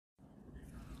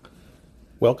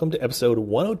Welcome to episode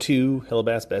 102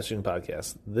 Hellabass Bass Fishing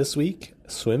Podcast. This week,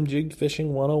 Swim Jig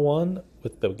Fishing 101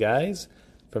 with the guys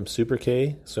from Super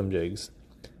K Swim Jigs.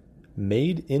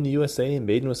 Made in the USA,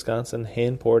 made in Wisconsin,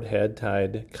 hand-poured,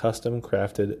 hand-tied,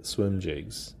 custom-crafted swim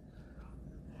jigs.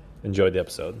 Enjoy the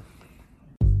episode.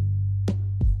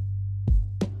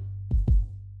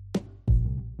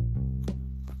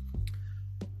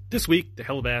 This week, the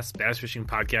Hellabass Bass Fishing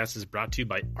Podcast is brought to you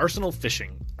by Arsenal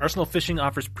Fishing. Arsenal Fishing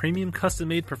offers premium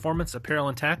custom-made performance apparel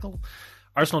and tackle.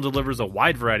 Arsenal delivers a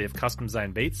wide variety of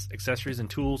custom-designed baits, accessories, and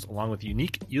tools, along with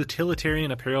unique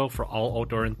utilitarian apparel for all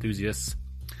outdoor enthusiasts.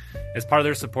 As part of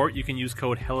their support, you can use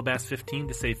code HELLABASS15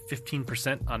 to save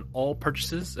 15% on all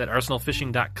purchases at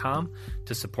arsenalfishing.com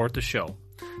to support the show.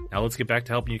 Now let's get back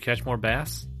to helping you catch more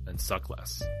bass and suck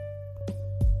less.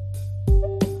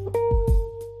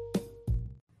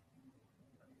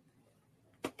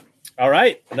 All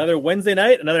right, another Wednesday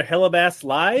night, another Hellabass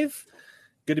Live.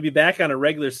 Good to be back on a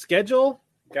regular schedule.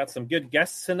 Got some good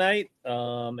guests tonight.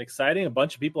 Exciting. A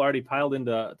bunch of people already piled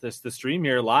into the stream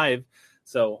here live.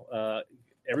 So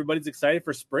everybody's excited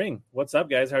for spring. What's up,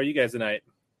 guys? How are you guys tonight?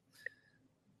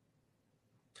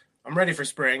 I'm ready for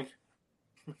spring.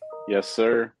 Yes,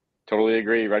 sir. Totally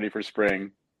agree. Ready for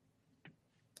spring.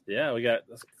 Yeah, we got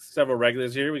several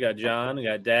regulars here. We got John, we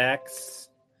got Dax,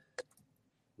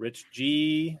 Rich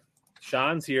G.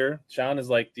 Sean's here. Sean is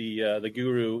like the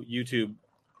guru YouTube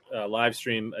live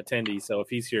stream attendee. So if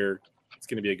he's here, it's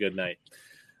going to be a good night.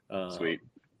 Sweet.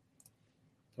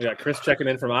 We got Chris checking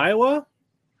in from Iowa.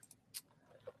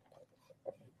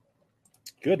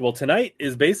 Good. Well, tonight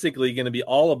is basically going to be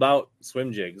all about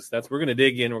swim jigs. We're going to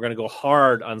dig in. We're going to go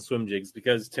hard on swim jigs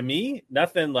because to me,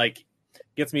 nothing like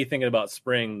gets me thinking about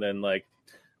spring than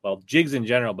jigs in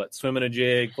general, but swimming a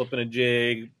jig, flipping a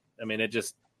jig. I mean, it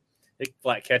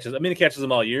flat catches. I mean, it catches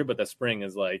them all year, but the spring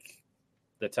is like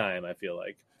the time, I feel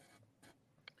like.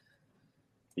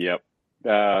 Yep.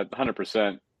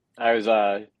 100%. I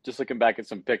was just looking back at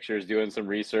some pictures, doing some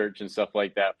research and stuff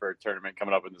like that for a tournament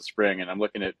coming up in the spring. And I'm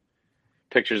looking at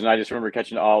pictures, and I just remember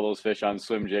catching all those fish on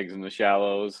swim jigs in the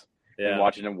shallows and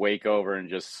watching them wake over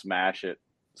and just smash it.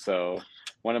 So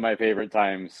one of my favorite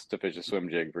times to fish a swim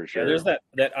jig for sure. Yeah, there's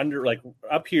that under, like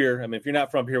up here. I mean, if you're not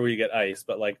from here where you get ice,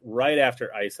 but like right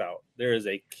after ice out, there is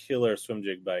a killer swim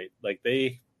jig bite. Like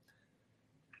I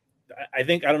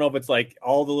don't know if it's like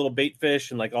all the little bait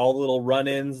fish and like all the little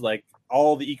run-ins, like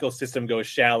all the ecosystem goes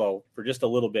shallow for just a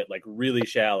little bit, like really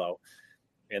shallow.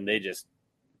 And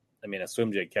a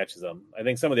swim jig catches them. I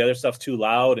think some of the other stuff's too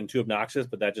loud and too obnoxious,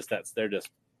 but they're just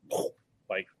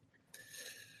like.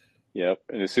 Yep,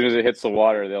 and as soon as it hits the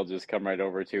water, they'll just come right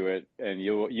over to it, and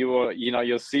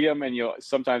you'll see them, and you'll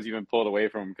sometimes even pull it away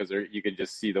from them because you can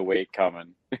just see the weight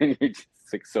coming, and you're just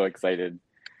like so excited.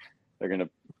 You're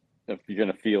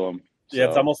gonna feel them. So. Yeah,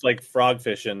 it's almost like frog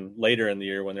fishing later in the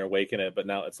year when they're waking it, but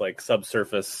now it's like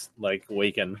subsurface, like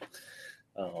waking.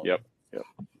 Yep.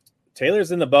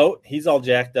 Taylor's in the boat. He's all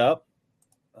jacked up.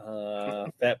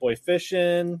 Fat boy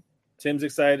fishing. Tim's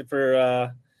excited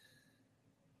for.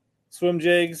 Swim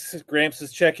jigs. Gramps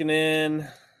is checking in.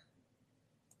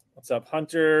 What's up,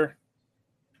 Hunter?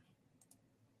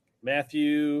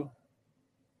 Matthew.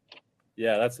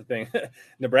 Yeah, that's the thing.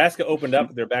 Nebraska opened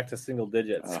up. They're back to single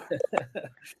digits.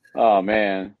 Oh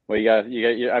man. Well, you got.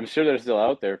 I'm sure they're still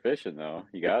out there fishing though.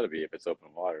 You got to be if it's open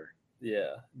water.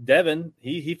 Yeah. Devin,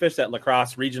 he fished at La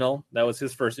Crosse Regional. That was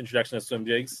his first introduction to swim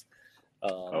jigs.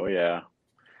 Oh yeah.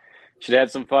 Should have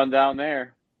had some fun down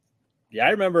there. Yeah, I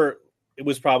remember. It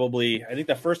was probably, I think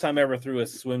the first time I ever threw a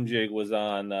swim jig was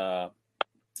on the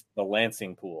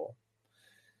Lansing pool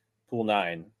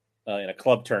 9, in a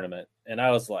club tournament. And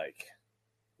I was like,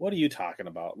 what are you talking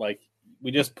about? Like, we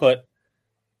just put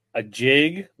a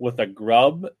jig with a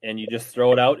grub and you just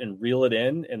throw it out and reel it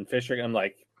in and fish. I'm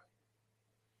like,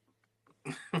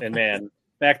 and man,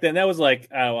 back then that was like,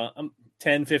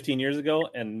 10, 15 years ago.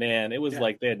 And man, it was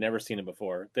like they had never seen it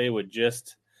before. They would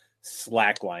just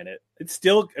slackline it. It's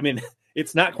still,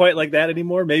 it's not quite like that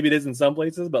anymore. Maybe it is in some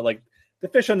places, but like the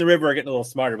fish on the river are getting a little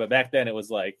smarter. But back then it was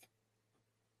like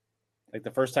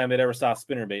the first time they'd ever saw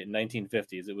spinnerbait in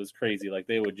 1950s. It was crazy. Like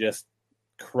they would just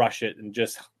crush it and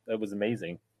it was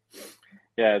amazing.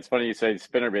 Yeah, it's funny you say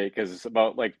spinnerbait because it's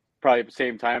about like probably the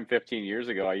same time 15 years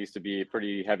ago. I used to be a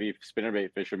pretty heavy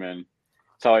spinnerbait fisherman.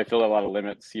 That's how I filled a lot of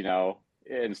limits,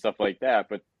 and stuff like that.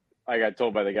 But I got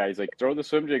told by the guy, he's like, throw the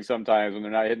swim jig sometimes when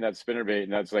they're not hitting that spinnerbait,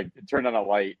 and that's like turn on a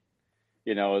light.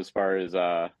 As far as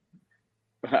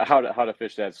how to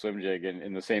fish that swim jig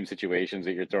in the same situations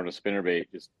that you're throwing a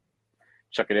spinnerbait, just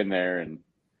chuck it in there and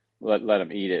let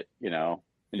them eat it, and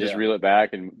just reel it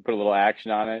back and put a little action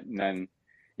on it, and then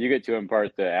you get to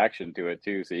impart the action to it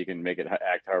too, so you can make it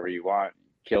act however you want,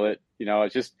 kill it.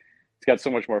 It's got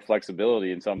so much more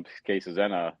flexibility in some cases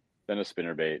than a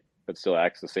spinnerbait, but still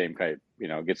acts the same kind.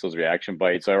 Gets those reaction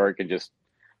bites, or it can just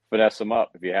finesse them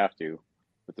up if you have to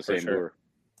with the same lure.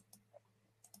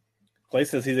 Clay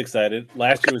says he's excited.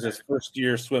 Last year was his first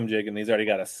year swim jig, and he's already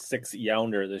got a 6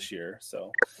 younder this year.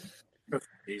 So,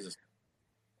 Jesus,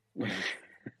 you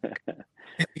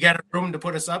got a room to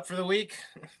put us up for the week?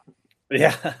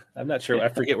 Yeah, I'm not sure. I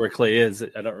forget where Clay is.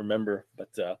 I don't remember, but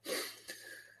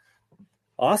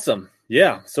awesome.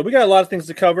 Yeah, so we got a lot of things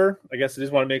to cover. I guess I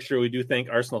just want to make sure we do thank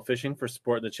Arsenal Fishing for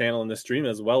supporting the channel and the stream,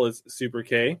 as well as Super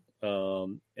K.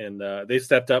 And they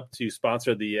stepped up to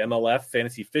sponsor the MLF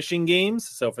Fantasy Fishing Games.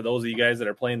 So for those of you guys that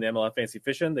are playing the MLF Fantasy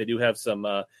Fishing, they do have some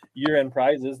year-end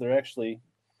prizes. They're actually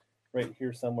right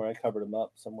here somewhere. I covered them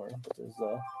up somewhere. But there's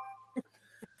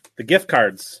the gift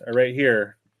cards are right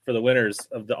here for the winners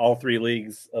of all 3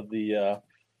 leagues of the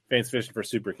Fantasy Fishing for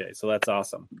Super K. So that's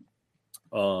awesome.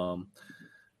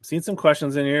 Seen some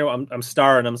questions in here. I'm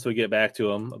starring them so we get back to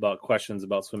them about questions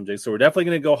about swim jigs. So we're definitely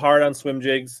going to go hard on swim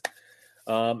jigs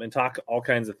and talk all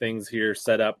kinds of things here.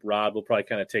 Setup. Rod will probably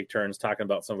kind of take turns talking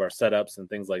about some of our setups and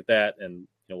things like that. And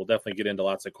we'll definitely get into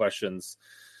lots of questions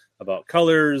about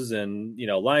colors and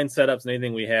line setups and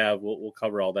anything we have. We'll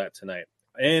cover all that tonight.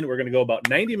 And we're going to go about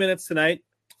 90 minutes tonight.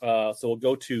 So we'll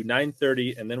go to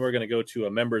 9:30, and then we're going to go to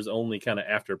a members only kind of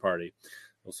after party.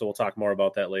 So we'll talk more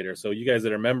about that later. So you guys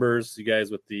that are members, you guys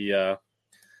with the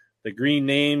green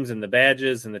names and the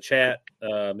badges and the chat,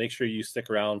 make sure you stick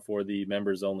around for the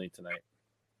members only tonight.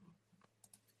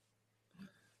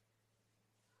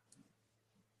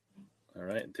 All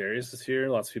right, Darius is here.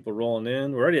 Lots of people rolling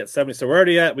in. We're already at 70. So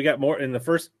we got more in the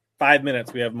first 5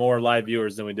 minutes. We have more live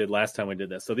viewers than we did last time we did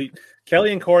this. So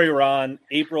Kelly and Corey were on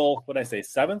April,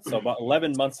 7th? So about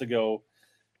 11 months ago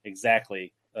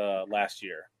exactly last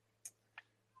year.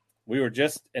 We were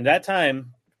just, in that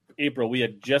time, April, we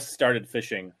had just started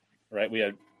fishing, right? We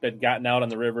had been gotten out on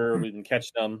the river. We've been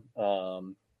catching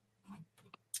them.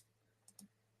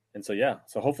 And so, yeah.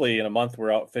 So hopefully in a month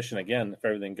we're out fishing again if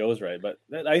everything goes right. But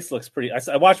that ice looks pretty.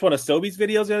 I watched one of Sobey's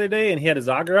videos the other day, and he had his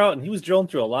auger out, and he was drilling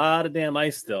through a lot of damn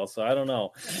ice still. So I don't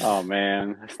know. Oh,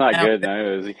 man. It's not good now,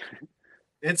 is it?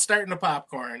 It's starting to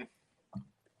popcorn.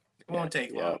 It won't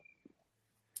take long.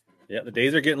 Yeah, the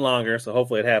days are getting longer, so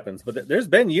hopefully it happens. But there's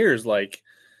been years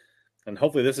and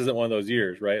hopefully this isn't one of those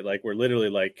years, right? Like we're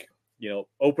literally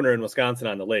opener in Wisconsin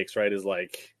on the lakes, right, is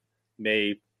like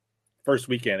May first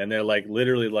weekend, and they're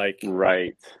literally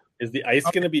right. Is the ice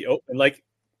going to be open?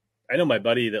 I know my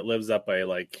buddy that lives up by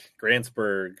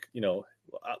Grantsburg.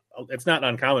 It's not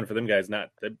uncommon for them guys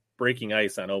not breaking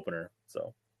ice on opener.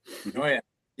 So, oh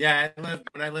yeah.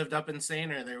 When I lived up in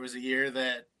Sainer, there was a year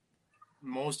that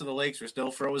most of the lakes were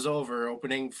still froze over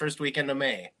opening first weekend of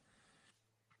May.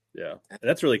 Yeah. And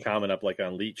that's really common up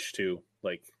on Leech too.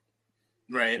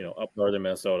 Right. Up northern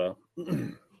Minnesota. Yeah,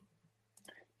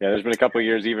 there's been a couple of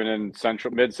years even in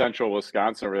mid-central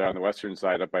Wisconsin over there on the western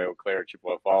side up by Eau Claire,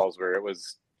 Chippewa Falls, where it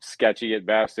was sketchy at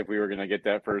best if we were going to get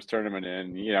that first tournament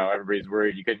in. Everybody's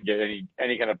worried you couldn't get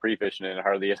any kind of pre-fishing in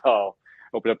hardly at all.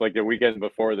 Open up the weekend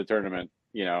before the tournament,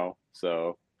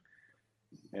 So,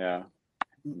 yeah.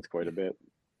 It's quite a bit,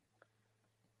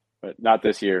 but not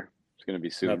this year. It's going to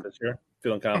be soon. Not this year.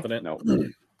 Feeling confident? No.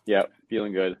 Yeah,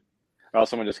 feeling good. Or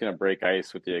else I'm just going to break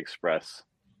ice with the Express.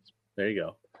 There you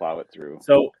go. Plow it through.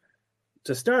 So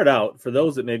to start out, for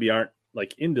those that maybe aren't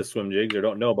into swim jigs or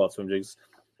don't know about swim jigs,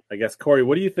 I guess Corey,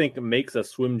 what do you think makes a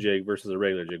swim jig versus a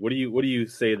regular jig? What do you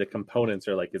say the components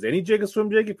are like? Is any jig a swim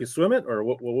jig if you swim it, or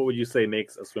what would you say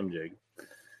makes a swim jig?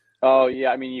 Oh yeah,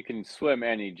 I mean you can swim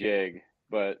any jig.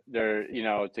 But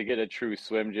to get a true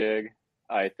swim jig,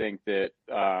 I think that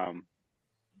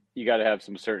you got to have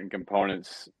some certain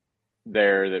components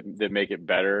there that make it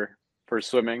better for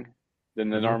swimming than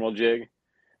the normal jig.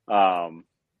 The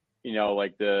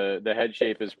head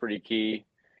shape is pretty key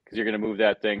because you're going to move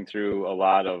that thing through a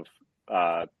lot of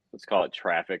let's call it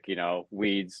traffic.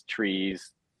 Weeds,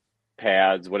 trees,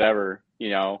 pads, whatever.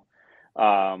 You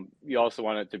also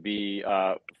want it to be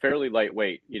fairly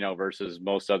lightweight, versus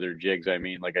most other jigs. I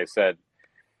mean, like I said,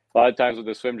 a lot of times with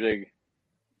the swim jig,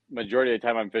 majority of the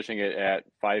time I'm fishing it at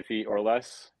 5 feet or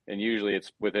less, and usually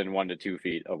it's within 1 to 2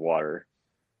 feet of water.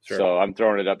 Sure. So I'm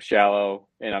throwing it up shallow,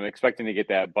 and I'm expecting to get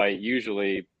that bite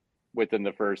usually within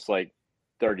the first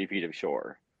 30 feet of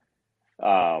shore.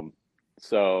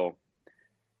 So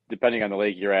depending on the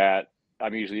lake you're at,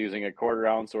 I'm usually using a 1/4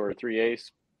 ounce or a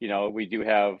 3/8. We do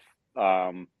have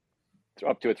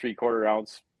up to a 3/4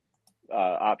 ounce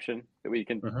option that we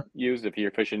can use if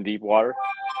you're fishing deep water.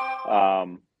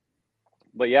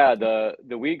 But yeah,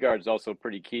 the weed guard is also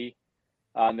pretty key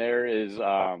on there. Is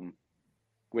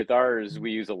with ours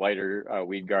we use a lighter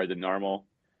weed guard than normal.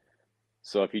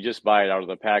 So if you just buy it out of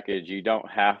the package, you don't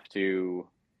have to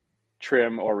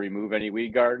trim or remove any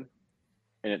weed guard,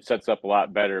 and it sets up a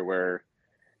lot better where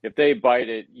if they bite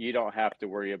it, you don't have to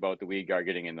worry about the weed guard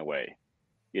getting in the way,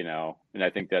 and I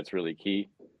think that's really key.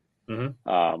 And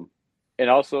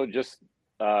also just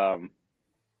the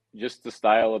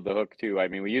style of the hook too. I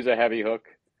mean, we use a heavy hook.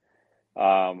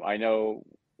 I know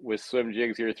with swim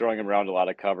jigs, you're throwing them around a lot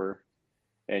of cover,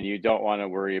 and you don't want to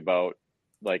worry about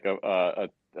like a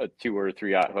 2 or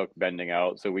 3/0 hook bending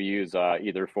out. So we use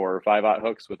either 4 or 5/0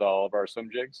 hooks with all of our swim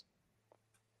jigs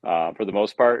for the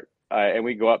most part. And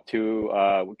we go up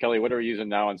to Kelly. What are we using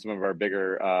now on some of our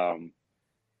bigger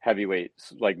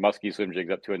heavyweights, like musky swim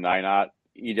jigs, up to a 9/0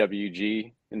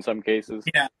 EWG in some cases.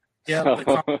 Yeah. So,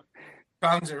 The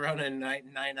Kongs are running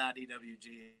 9/0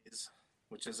 EWGs,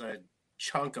 which is a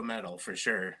chunk of metal for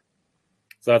sure.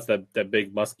 So that's that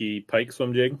big musky pike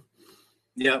swim jig.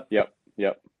 Yep.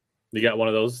 You got one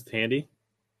of those handy?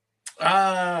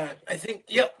 I think.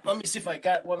 Yep. Let me see if I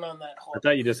got one on that. I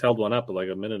thought you just held one up like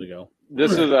a minute ago.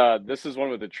 This is one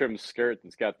with the trim skirt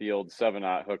that's got the old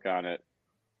 7/0 hook on it.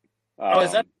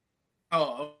 Is that?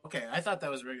 Oh, okay. I thought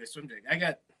that was a regular swim jig. I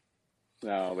got.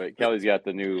 No, but Kelly's got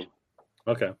the new.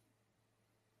 Okay.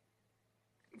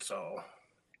 So,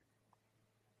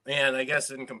 and I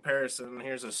guess in comparison,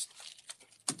 here's a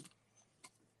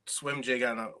swim jig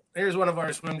here's one of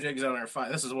our swim jigs on our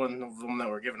 5. This is one of them that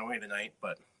we're giving away tonight,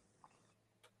 but.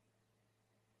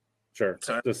 Sure.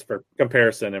 Just for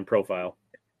comparison and profile.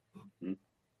 And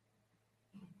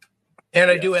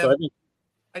I do have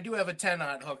a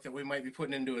 10/0 hook that we might be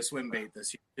putting into a swim bait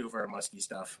this year too for our musky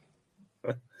stuff.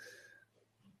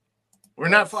 We're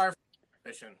not far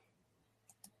from fishing.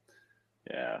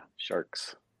 Yeah,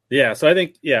 sharks. Yeah, so I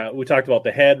think we talked about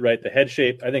the head, right? The head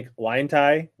shape. I think line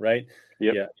tie, right?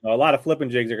 Yep. Yeah, a lot of flipping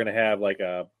jigs are going to have like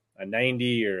a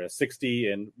 90 or a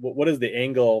 60. And what is the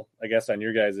angle? I guess on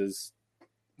your guys's?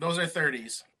 Those are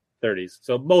 30s. 30s.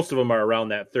 So most of them are around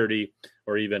that 30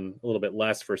 or even a little bit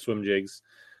less for swim jigs.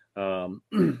 Yeah,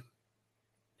 and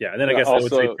then I guess I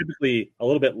would say typically a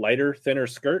little bit lighter, thinner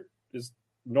skirt is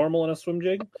normal in a swim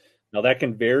jig. Now that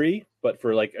can vary, but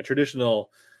for like a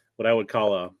traditional, what I would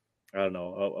call a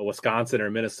Wisconsin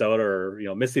or Minnesota or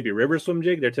Mississippi River swim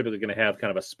jig, they're typically going to have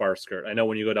kind of a sparse skirt. I know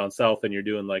when you go down south and you're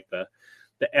doing like the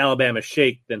Alabama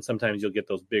shake, then sometimes you'll get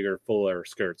those bigger, fuller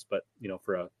skirts. But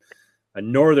for a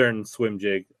northern swim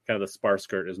jig, kind of the sparse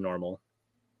skirt is normal.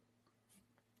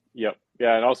 Yep.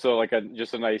 Yeah, and also like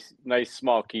just a nice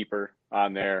small keeper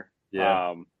on there.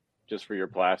 Yeah. Just for your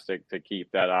plastic to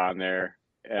keep that on there.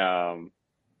 And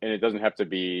it doesn't have to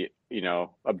be,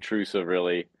 obtrusive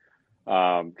really.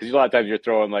 Because a lot of times you're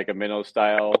throwing like a minnow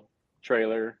style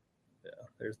trailer. Yeah,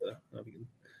 there's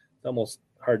it's almost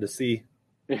hard to see.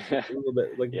 A little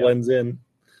bit like blends in.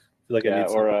 I feel like I need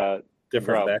or a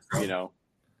different background.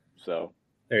 So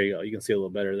there you go. You can see a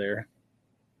little better there.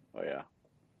 Oh yeah.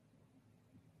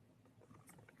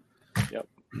 Yep.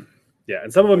 Yeah,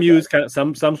 and some of them use kind of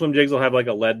some swim jigs will have like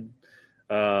a lead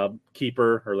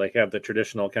keeper or like have the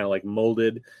traditional kind of like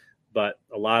molded, but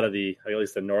a lot of at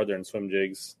least the northern swim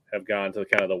jigs have gone to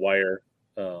kind of the wire,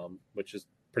 which is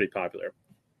pretty popular.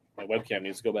 My webcam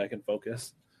needs to go back and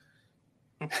focus.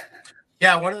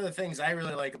 Yeah, one of the things I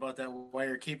really like about that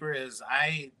wire keeper is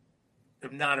I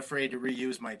am not afraid to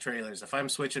reuse my trailers. If I'm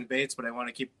switching baits, but I want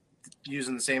to keep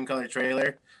using the same color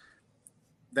trailer,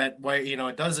 that wire,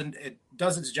 it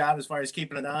does its job as far as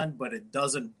keeping it on, but it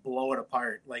doesn't blow it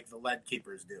apart like the lead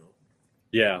keepers do.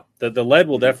 Yeah, the lead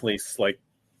will definitely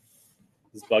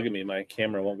it's bugging me. My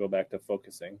camera won't go back to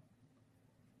focusing.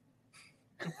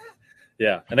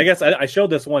 Yeah, and I guess I showed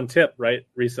this one tip right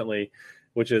recently,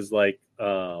 which is like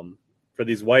for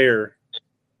these wire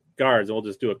guards, and we'll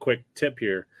just do a quick tip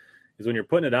here, is when you're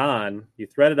putting it on, you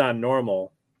thread it on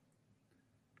normal,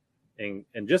 and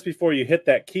just before you hit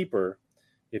that keeper,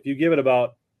 if you give it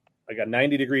about like a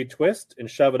 90-degree twist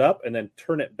and shove it up and then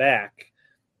turn it back,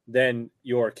 then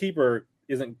your keeper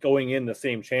isn't going in the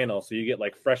same channel, so you get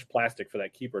like fresh plastic for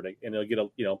that keeper, and it'll get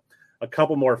a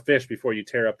couple more fish before you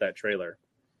tear up that trailer.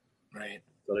 Right.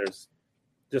 So there's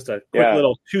just a quick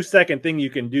little 2-second thing you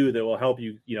can do that will help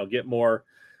you, get more,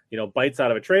 bites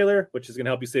out of a trailer, which is going to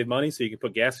help you save money, so you can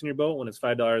put gas in your boat when it's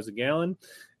 $5 a gallon.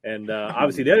 And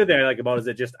obviously, the other thing I like about it is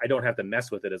that I don't have to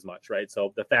mess with it as much, right?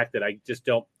 So the fact that I'm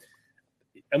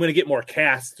going to get more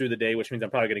casts through the day, which means I'm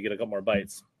probably going to get a couple more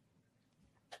bites.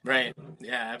 Right.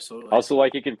 Yeah, absolutely. Also,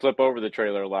 like you can flip over the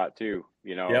trailer a lot too.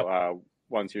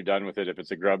 Once you're done with it, if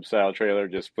it's a grub style trailer,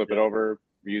 just flip it over,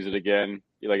 use it again.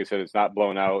 like I said, it's not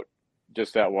blown out.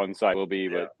 Just that one side will be,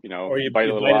 but or you bite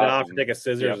it off and take a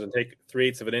scissors and take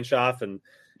 3/8 of an inch off, and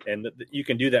you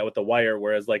can do that with the wire.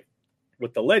 Whereas like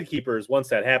with the lead keepers, once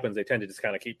that happens, they tend to just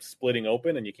kind of keep splitting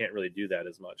open, and you can't really do that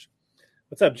as much.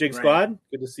 What's up, Jig Squad?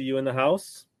 Good to see you in the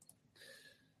house.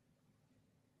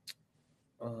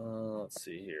 Let's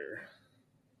see here.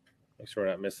 Make sure we're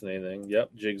not missing anything.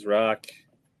 Yep, Jigs Rock.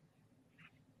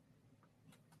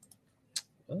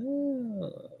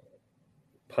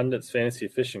 Pundits Fantasy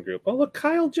Fishing Group. Oh, look,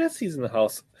 Kyle Jesse's in the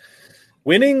house.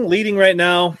 Winning, leading right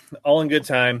now, all in good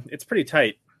time. It's pretty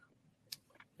tight.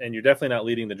 And you're definitely not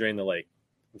leading to Drain the Lake,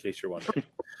 in case you're wondering.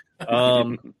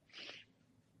 I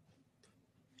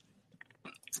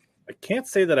can't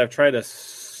say that I've tried a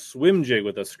swim jig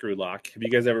with a screw lock. Have you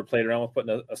guys ever played around with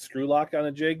putting a screw lock on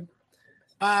a jig?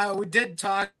 We did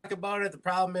talk about it. The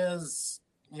problem is,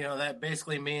 that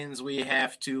basically means we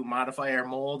have to modify our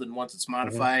mold, and once it's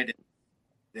modified,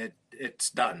 it's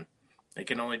done. It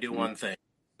can only do one thing.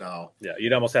 So yeah,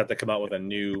 you'd almost have to come out with a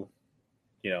new,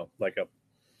 like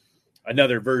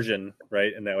another version,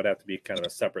 right? And that would have to be kind of a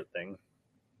separate thing.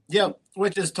 Yep,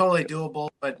 which is totally doable,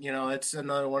 but it's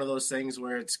another one of those things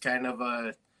where it's kind of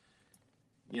a,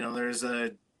 there's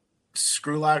a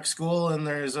screw lock school and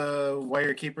there's a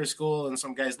wire keeper school, and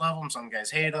some guys love them, some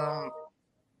guys hate them.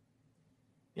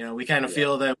 We kind of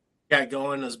feel that what we got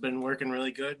going has been working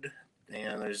really good,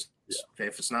 and if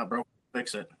it's not broken,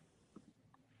 fix it.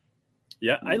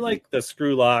 Yeah, I like the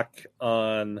screw lock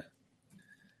on.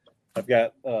 I've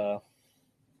got our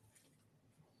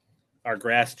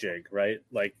grass jig, right?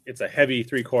 Like it's a heavy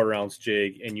 3/4 ounce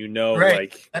jig, and right.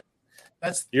 like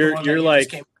that's you're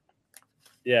like,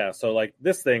 yeah. So like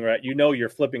this thing, right? You're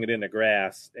flipping it into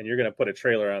grass, and you're gonna put a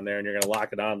trailer on there, and you're gonna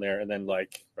lock it on there, and then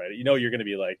like, right? You're gonna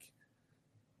be like,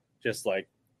 just like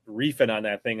reefing on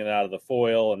that thing and out of the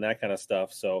foil and that kind of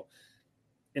stuff. So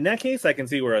in that case, I can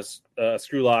see where a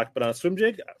screw lock, but on a swim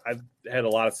jig, I've had a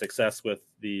lot of success with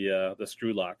the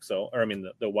screw lock. So, or I mean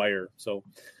the wire. So.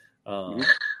 I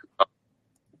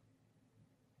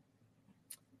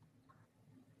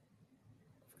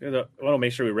want to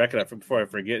make sure we recognize before I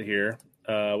forget here.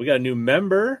 We got a new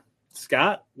member,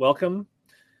 Scott. Welcome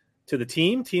to the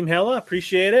team, Team Hella.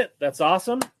 Appreciate it. That's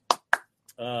awesome.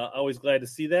 Always glad to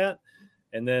see that.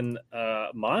 And then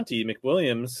Monty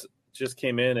McWilliams just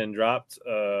came in and dropped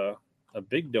a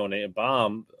big donate, a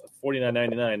bomb,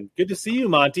 $49.99. Good to see you,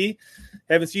 Monty.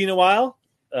 Haven't seen you in a while.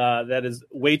 That is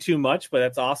way too much, but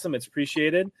that's awesome. It's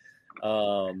appreciated.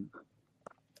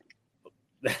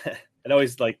 It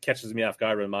always like catches me off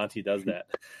guard when Monty does that.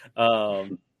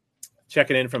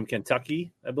 Checking in from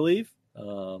Kentucky, I believe.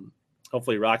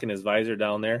 Hopefully rocking his visor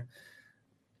down there.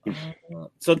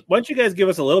 So why don't you guys give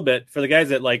us a little bit, for the guys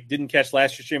that like didn't catch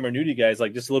last year's stream or new to you guys,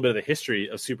 like just a little bit of the history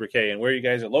of Super K and where you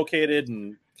guys are located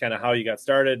and kind of how you got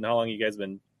started and how long you guys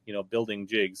been, building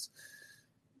jigs.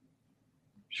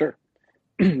 Sure.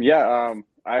 Yeah.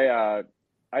 I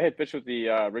had fished with the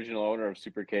original owner of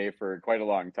Super K for quite a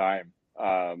long time.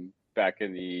 Back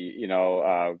in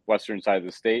the western side of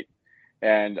the state,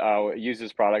 and used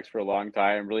his products for a long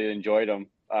time. Really enjoyed them,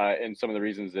 and some of the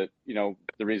reasons that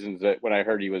when I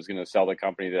heard he was going to sell the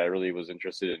company, that I really was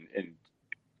interested in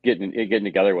getting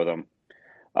together with him.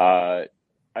 I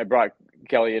brought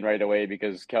Kelly in right away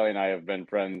because Kelly and I have been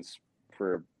friends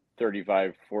for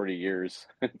 35, 40 years,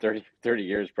 30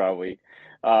 years probably,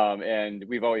 and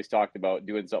we've always talked about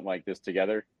doing something like this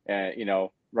together, and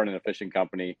running a fishing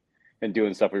company and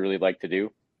doing stuff we really like to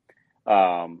do.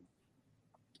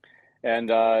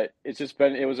 It's just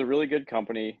it was a really good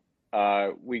company.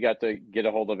 We got to get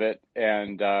a hold of it,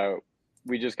 and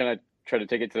we just kind of try to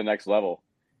take it to the next level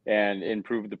and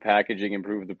improve the packaging,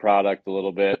 improve the product a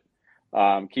little bit,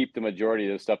 keep the majority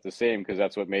of the stuff the same, because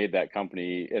that's what made that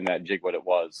company and that jig what it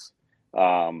was.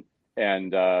 I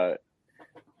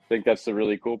think that's the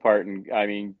really cool part. And I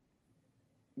mean,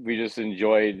 we just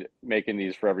enjoyed making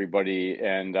these for everybody.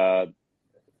 And the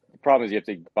problem is you have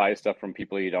to buy stuff from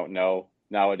people you don't know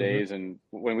nowadays. Mm-hmm. And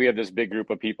when we have this big group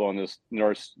of people in this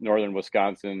northern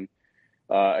Wisconsin,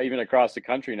 even across the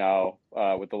country now,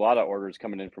 with a lot of orders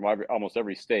coming in from almost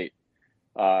every state,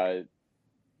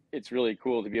 it's really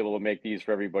cool to be able to make these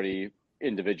for everybody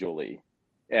individually.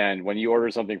 And when you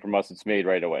order something from us, it's made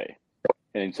right away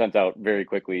and sent out very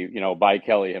quickly, by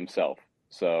Kelly himself.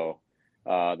 So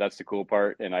that's the cool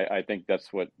part. And I think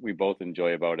that's what we both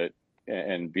enjoy about it,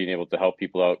 and being able to help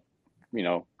people out,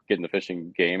 get in the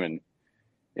fishing game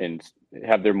and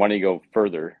have their money go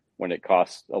further when it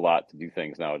costs a lot to do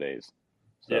things nowadays.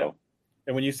 So, yeah.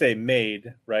 And when you say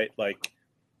made, right, like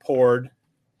poured,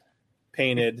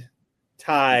 painted,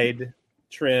 tied,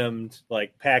 trimmed,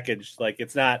 like packaged, like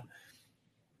it's not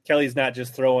Kelly's not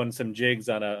just throwing some jigs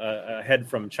on a head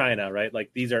from China, right?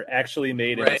 Like these are actually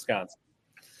made in Wisconsin.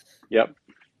 Yep.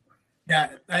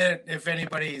 Yeah. If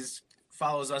anybody's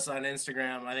follows us on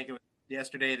Instagram, I think it was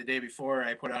yesterday, the day before,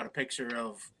 I put out a picture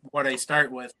of what I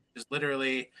start with. Is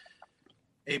literally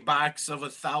a box of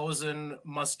 1,000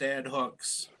 mustad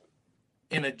hooks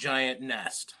in a giant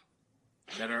nest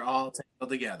that are all tangled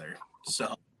together.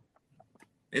 So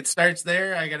it starts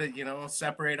there. I gotta,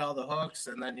 separate all the hooks,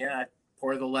 and then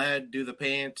pour the lead, do the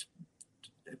paint,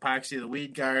 epoxy the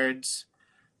weed guards,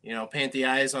 paint the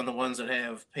eyes on the ones that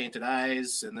have painted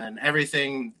eyes, and then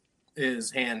everything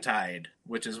is hand tied,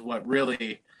 which is what it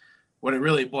really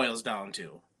boils down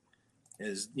to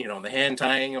is, the hand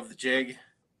tying of the jig.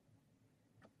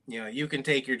 You can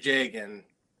take your jig and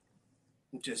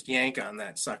just yank on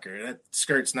that sucker. That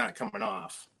skirt's not coming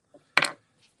off.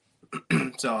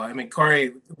 So, I mean,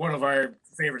 Corey, one of our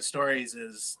favorite stories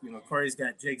is, Corey's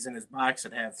got jigs in his box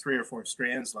that have 3 or 4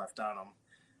 strands left on them.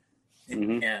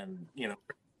 And,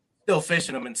 still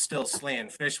fishing them and still slaying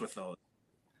fish with those.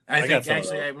 I think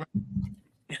actually, I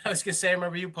was going to say, I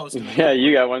remember you posting. Yeah,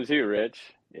 you got one too, Rich.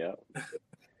 Yeah.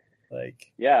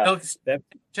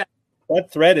 That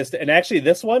thread is, and actually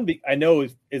this one I know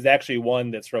is actually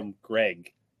one that's from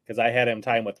Greg because I had him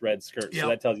time with red skirts. Yep. So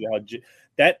that tells you how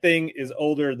that thing is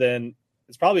older than,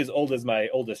 it's probably as old as my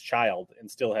oldest child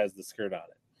and still has the skirt on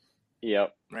it.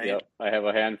 Yep. Right. Yep. I have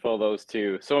a handful of those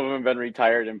too. Some of them have been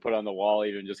retired and put on the wall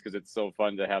even just because it's so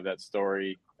fun to have that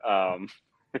story. That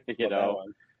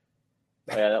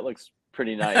looks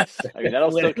pretty nice. I mean,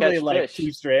 that'll still catch like fish.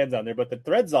 2 strands on there, but the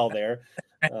thread's all there.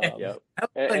 Yep.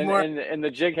 And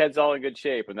the jig head's all in good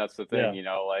shape, and that's the thing,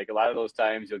 like a lot of those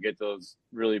times you'll get those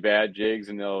really bad jigs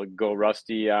and they'll go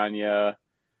rusty on you.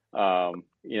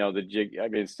 The jig, I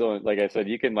mean, still, like I said,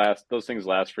 those things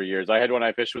last for years. I had one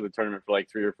I fished with a tournament for like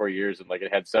 3 or 4 years, and like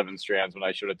it had 7 strands when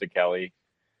I showed it to Kelly.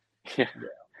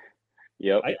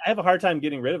 Yep. I have a hard time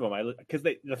getting rid of them. Because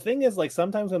the thing is, like,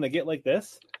 sometimes when they get like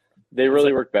this, they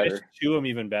really work better. Chew them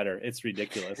even better. It's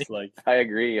ridiculous. Like, I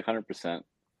agree 100%.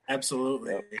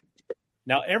 Absolutely. Yep.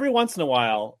 Now, every once in a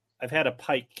while, I've had a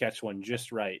pike catch one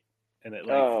just right, and it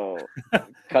cuts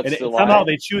and the line. Somehow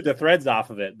they chewed the threads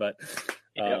off of it. But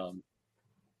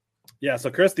So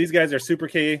Chris, these guys are Super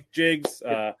K jigs.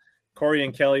 Corey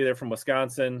and Kelly, they're from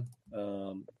Wisconsin.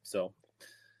 So,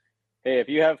 hey, if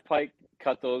you have pike,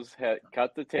 cut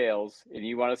the tails, and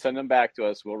you want to send them back to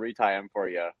us, we'll retie them for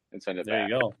you and send it back.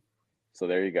 There you go. So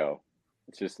there you go.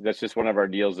 That's just one of our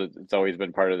deals. It's always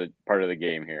been part of the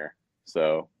game here.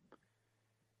 So,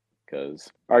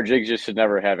 because our jigs just should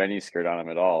never have any skirt on them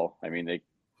at all. I mean, they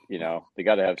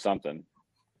got to have something.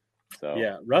 So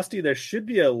yeah, Rusty, there should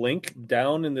be a link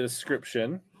down in the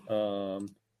description of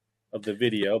the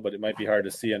video, but it might be hard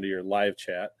to see under your live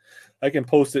chat. I can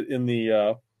post it in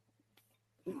the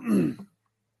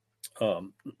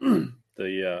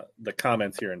the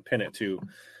comments here and pin it too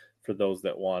for those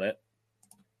that want it.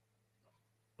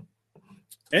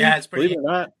 And it's pretty, believe it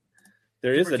or not,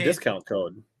 there is a discount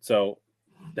code. So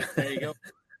there you go.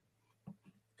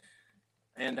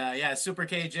 And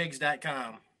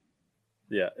superkjigs.com.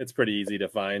 Yeah, it's pretty easy to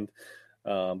find.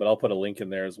 But I'll put a link in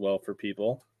there as well for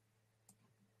people.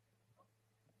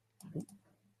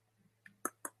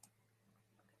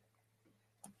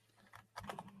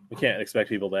 We can't expect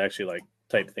people to actually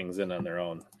type things in on their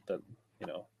own.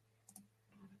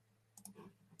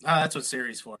 That's what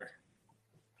Siri's for.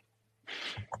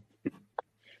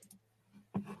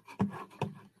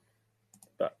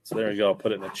 So there we go. I'll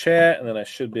put it in the chat, and then I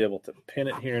should be able to pin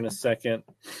it here in a second.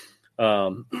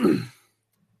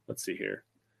 Let's see here.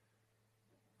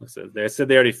 They said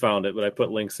they already found it, but I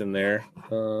put links in there.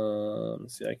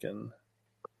 Let's see.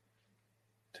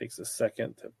 Takes a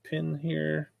second to pin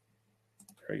here.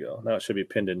 There we go. Now it should be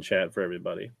pinned in chat for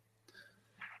everybody.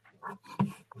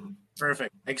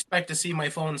 Perfect. I expect to see my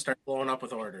phone start blowing up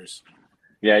with orders.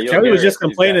 Yeah, Kelly was just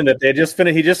complaining that he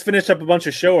just finished up a bunch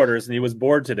of show orders and he was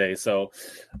bored today. So,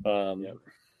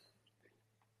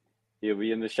 he'll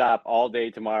be in the shop all day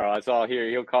tomorrow. That's all here.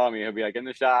 He'll call me. He'll be like, in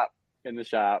the shop.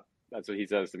 That's what he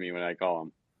says to me when I call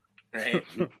him. Right.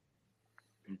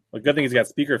 Well, good thing he's got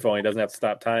speakerphone. He doesn't have to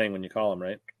stop tying when you call him,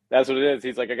 right? That's what it is.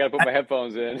 He's like, I got to put my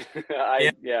headphones in.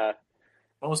 Yeah.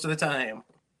 Most of the time.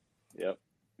 Yep.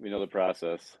 We know the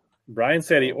process. Brian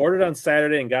said he ordered on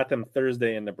Saturday and got them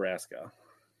Thursday in Nebraska.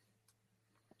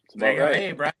 Right.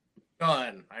 Hey,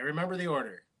 Brian, I remember the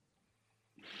order.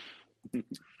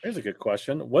 Here's a good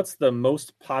question. What's the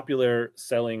most popular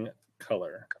selling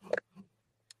color?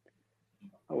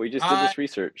 We just did this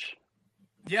research.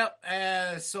 Yep.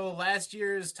 So last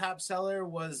year's top seller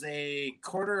was a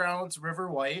 1/4 ounce River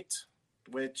White,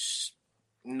 which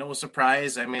no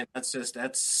surprise. I mean,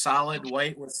 that's solid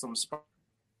white with some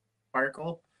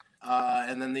sparkle.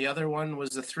 And then the other one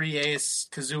was the 3/8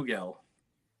 Kazoo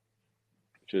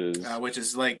which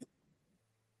is like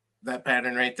that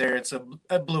pattern right there. It's a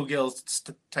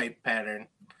bluegill type pattern.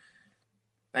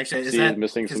 Actually, is that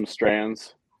missing some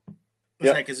strands?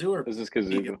 Is that Kazoo or this is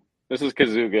Kazoo? This is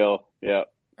Kazoo. Yeah.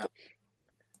 Oh.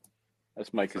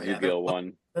 That's my Kazoo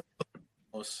one.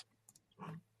 Close.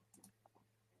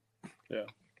 Yeah.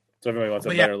 So everybody wants a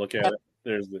better look at it.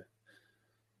 There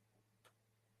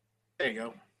you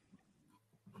go.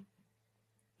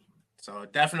 So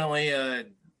definitely a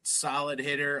solid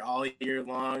hitter all year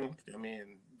long. I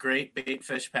mean, great bait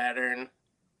fish pattern.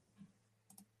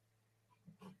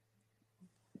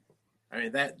 I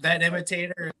mean, that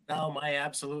imitator is now my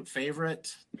absolute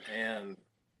favorite, and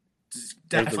it's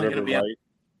definitely going to be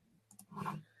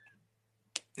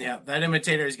that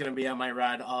imitator is going to be on my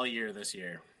rod all year this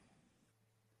year.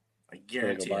 I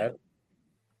guarantee it.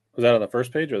 Was that on the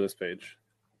first page or this page?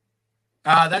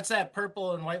 That's that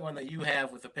purple and white one that you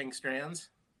have with the pink strands.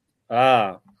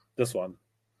 This one.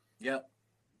 Yep.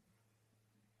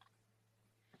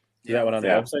 Is that one on the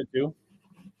website too?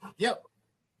 Yep.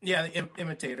 Yeah, the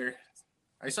imitator.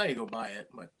 I saw you go buy it,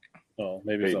 but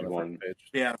maybe it's on the first page.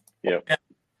 Yeah. Yep. Yeah.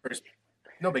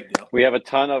 No big deal. We have a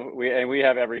ton of we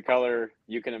have every color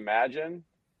you can imagine,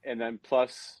 and then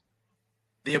plus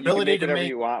the ability to whatever make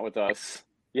you want with us.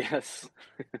 Yes.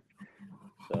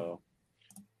 So.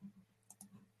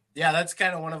 Yeah, that's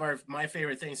kind of one of my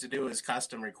favorite things to do is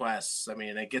custom requests. I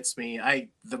mean, it gets me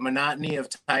the monotony of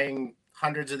tying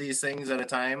hundreds of these things at a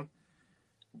time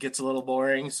gets a little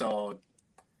boring. So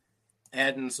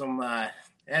adding some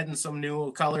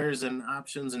new colors and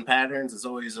options and patterns is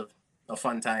always a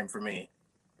fun time for me.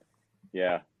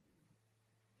 Yeah.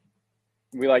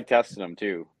 We like testing them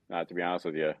too, not to be honest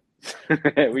with you.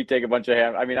 We take a bunch of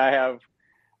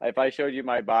if I showed you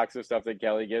my box of stuff that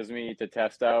Kelly gives me to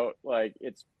test out,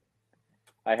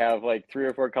 I have like 3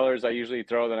 or 4 colors I usually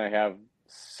throw, then I have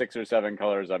 6 or 7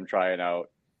 colors I'm trying out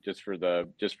just for the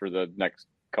next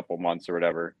couple months or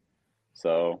whatever.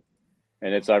 So,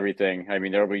 and it's everything. I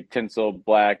mean, there'll be tinsel,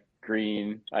 black,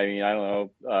 green. I mean, I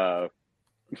don't know,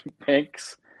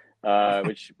 pinks,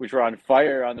 which were on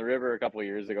fire on the river a couple of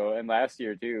years ago and last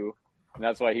year too. And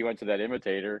that's why he went to that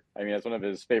imitator. I mean, that's one of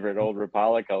his favorite old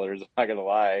Rapala colors. I'm not gonna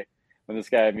lie. When this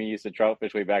guy and me used to trout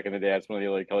fish way back in the day, that's one of the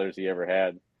only colors he ever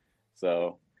had.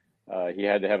 So he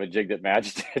had to have a jig that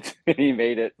matched it, and he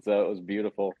made it. So it was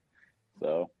beautiful.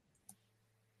 So.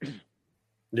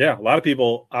 Yeah, a lot of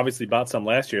people obviously bought some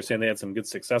last year, saying they had some good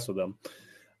success with them.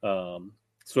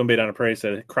 Swimbait on a Prairie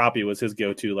said crappie was his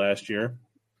go-to last year.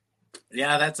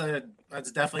 Yeah, that's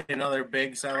definitely another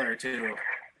big seller too.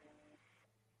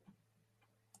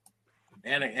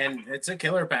 And it's a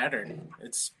killer pattern.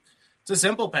 It's a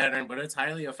simple pattern, but it's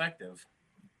highly effective.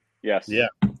 Yes. Yeah,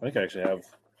 I think I actually have.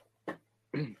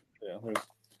 Yeah, there's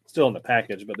still in the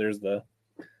package, but there's the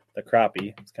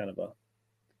crappie. It's kind of a.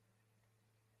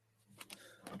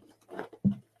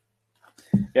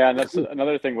 Yeah, and that's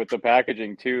another thing with the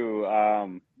packaging too.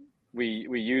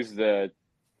 We use the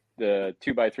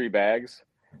 2x3 bags,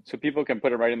 so people can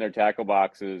put it right in their tackle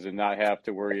boxes and not have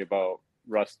to worry about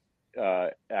rust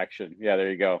action. Yeah,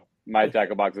 there you go. My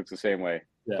tackle box looks the same way.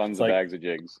 Yeah, tons of bags of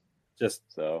jigs. Just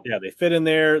they fit in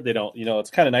there. They don't,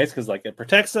 it's kind of nice because like it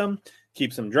protects them,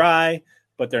 keeps them dry,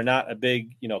 but they're not a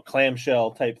big,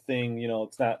 clamshell type thing.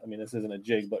 It's not. I mean, this isn't a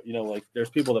jig, but like there's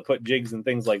people that put jigs and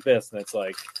things like this, and it's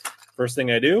like. First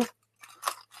thing I do,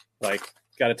 got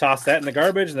to toss that in the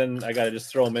garbage, and then I got to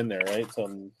just throw them in there, right?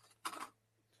 So,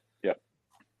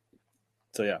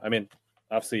 yeah. I mean,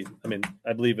 obviously,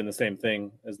 I believe in the same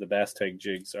thing as the Bass Tag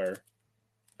jigs are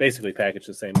basically packaged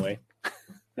the same way.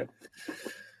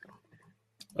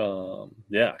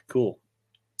 Yeah, cool.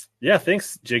 Yeah,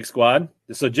 thanks, Jig Squad.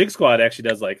 So Jig Squad actually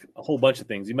does like a whole bunch of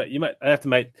things. You might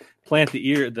plant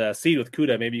the seed with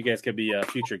Cuda. Maybe you guys could be a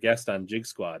future guest on Jig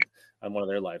Squad on one of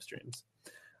their live streams.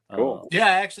 Cool. Yeah,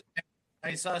 actually,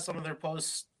 I saw some of their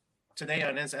posts today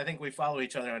on Instagram. I think we follow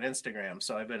each other on Instagram,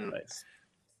 so I've been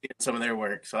seeing some of their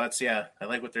work. So I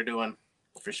like what they're doing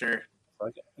for sure.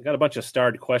 I got a bunch of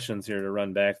starred questions here to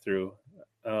run back through.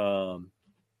 How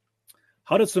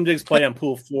did Swim Jigs play on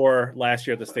Pool 4 last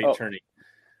year at the state tourney?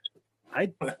 They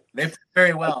played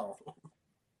very well.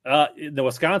 In the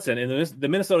Wisconsin, in the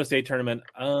Minnesota State tournament,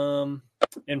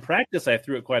 in practice, I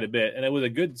threw it quite a bit, and it was a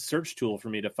good search tool for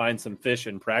me to find some fish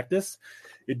in practice.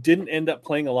 It didn't end up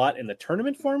playing a lot in the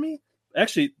tournament for me.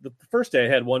 Actually, the first day I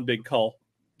had one big cull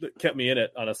that kept me in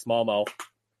it on a smallmouth.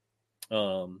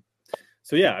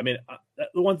 So yeah, I mean,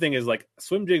 the one thing is like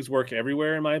swim jigs work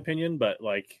everywhere in my opinion, but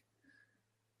like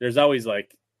there's always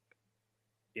like,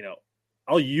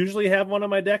 I'll usually have one on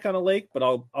my deck on a lake, but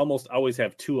I'll almost always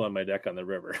have two on my deck on the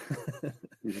river.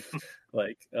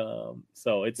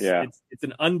 So it's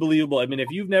an unbelievable. I mean, if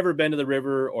you've never been to the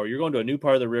river, or you're going to a new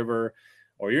part of the river,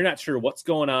 or you're not sure what's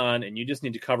going on and you just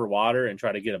need to cover water and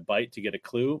try to get a bite to get a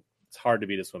clue, it's hard to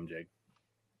beat a swim jig.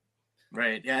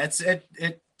 Right. Yeah.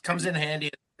 It comes in handy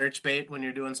as search bait when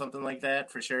you're doing something like that,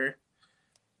 for sure.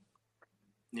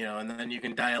 And then you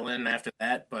can dial in after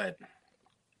that. But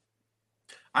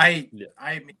I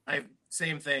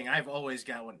same thing. I've always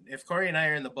got one. If Corey and I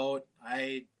are in the boat,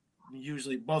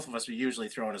 both of us are usually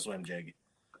throwing a swim jig.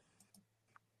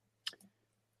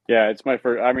 Yeah, it's my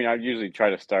first. I mean, I usually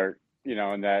try to start, in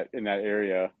that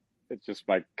area. It's just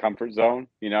my comfort zone.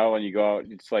 When you go out,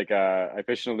 it's like I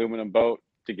fish an aluminum boat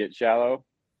to get shallow,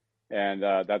 and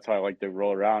that's how I like to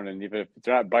roll around. And even if it's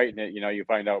not biting it, you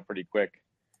find out pretty quick.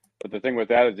 But the thing with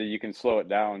that is that you can slow it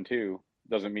down too.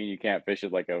 Doesn't mean you can't fish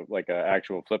it like a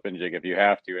actual flipping jig if you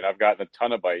have to. And I've gotten a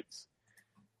ton of bites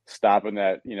stopping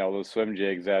that, those swim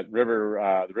jigs at the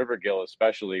river gill,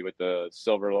 especially with the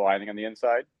silver lining on the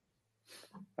inside.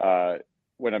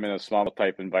 When I'm in a small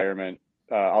type environment,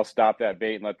 I'll stop that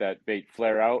bait and let that bait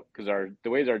flare out, because the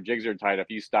ways our jigs are tied,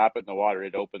 if you stop it in the water,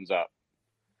 it opens up.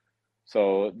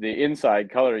 So the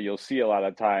inside color, you'll see a lot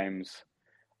of times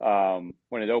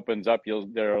when it opens up,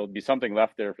 there'll be something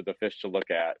left there for the fish to look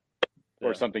at,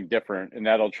 or something different, and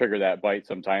that'll trigger that bite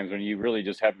sometimes when you really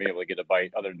just haven't been able to get a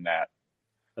bite other than that.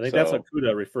 I think that's what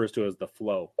Kuda refers to as the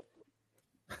flow.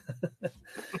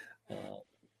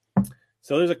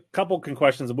 So there's a couple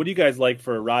questions. What do you guys like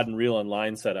for a rod and reel and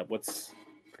line setup? What's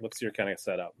your kind of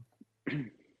setup?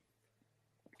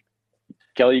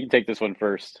 Kelly, you can take this one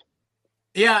first.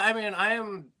 Yeah, I mean,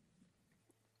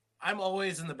 I'm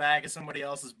always in the back of somebody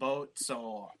else's boat,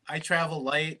 so I travel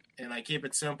light and I keep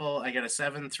it simple. I got a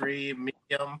 7.3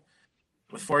 medium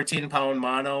with 14-pound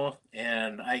mono,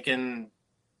 and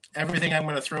everything I'm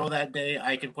going to throw that day,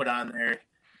 I can put on there.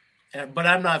 But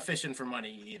I'm not fishing for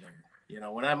money either.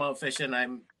 When I'm out fishing,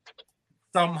 I'm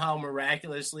somehow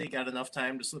miraculously got enough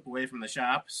time to slip away from the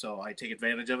shop, so I take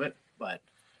advantage of it. But,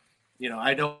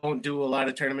 I don't do a lot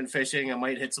of tournament fishing. I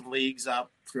might hit some leagues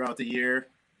up throughout the year.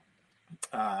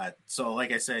 So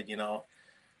like I said,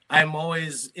 I'm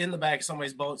always in the back of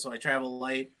somebody's boat, so I travel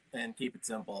light and keep it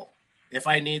simple. If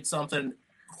I need something,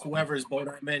 whoever's boat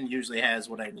I'm in usually has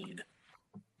what I need.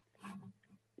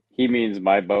 He means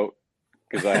my boat,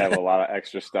 because I have a lot of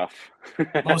extra stuff.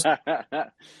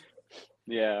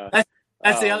 Yeah.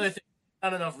 That's the other thing.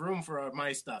 Not enough room for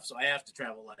my stuff, so I have to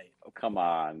travel light. Oh, come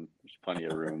on. There's plenty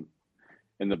of room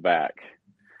in the back.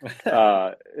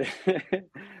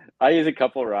 I use a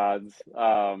couple rods.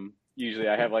 Usually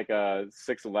I have like a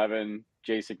 611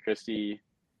 Jason Christie,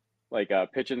 like a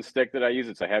pitch and stick that I use.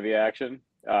 It's a heavy action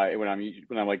when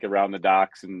I'm like around the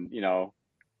docks and,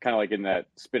 kind of like in that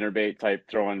spinnerbait type,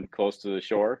 throwing close to the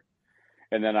shore.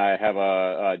 And then I have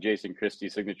a Jason Christie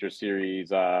Signature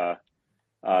Series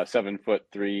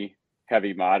 7'3"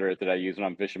 heavy moderate that I use when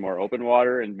I'm fishing more open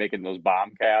water and making those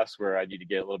bomb casts where I need to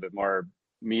get a little bit more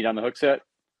meat on the hook set.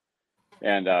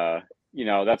 And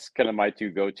that's kind of my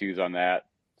two go-tos on that.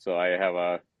 So I have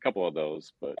a couple of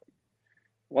those, but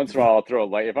once in a while I'll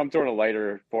throw if I'm throwing a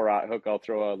lighter 4/0 hook, I'll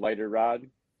throw a lighter rod.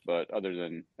 But I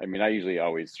usually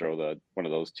always throw one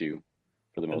of those two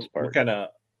for the most part.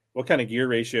 What kind of gear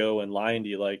ratio and line do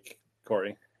you like,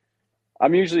 Corey?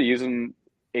 I'm usually using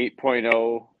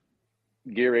 8.0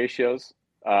 gear ratios.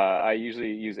 I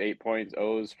usually use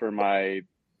 8.0s for my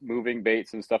moving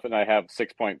baits and stuff, and I have a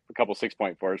couple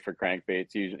 6.4s for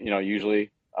crankbaits,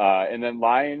 usually. And then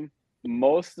line,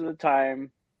 most of the time,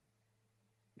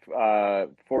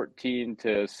 14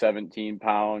 to 17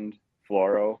 pound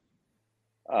fluoro.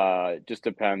 Just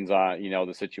depends on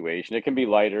the situation. It can be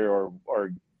lighter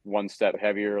or one step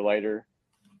heavier or lighter,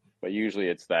 but usually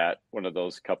it's one of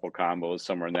those couple combos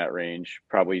somewhere in that range.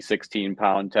 Probably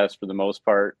 16-pound test for the most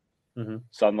part. Mm-hmm.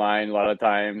 Sunline a lot of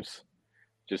times,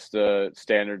 just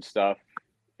standard stuff,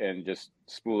 and just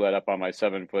spool that up on my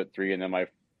 7'3", and then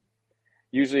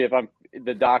usually if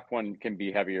the dock one can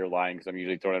be heavier line, because I'm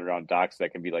usually throwing it around docks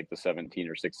that can be like the 17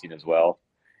 or 16 as well,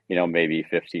 maybe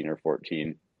 15 or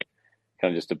 14,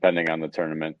 kind of just depending on the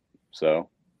tournament. So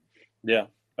yeah,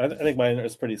 I think mine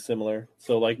is pretty similar.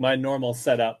 So like my normal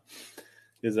setup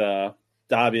is a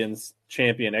Dobyns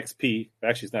Champion XP.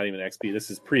 Actually, it's not even XP. This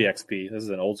is pre-XP. This is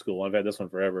an old school one. I've had this one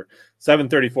forever.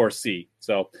 734C.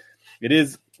 So it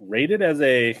is rated as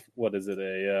a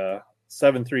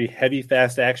 7.3 heavy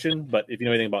fast action. But if you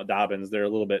know anything about Dobyns, they're a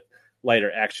little bit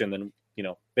lighter action than,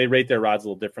 they rate their rods a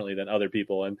little differently than other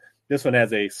people. And this one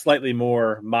has a slightly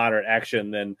more moderate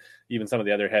action than even some of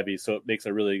the other heavies, so it makes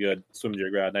a really good swim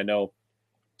jig rod. And I know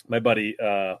my buddy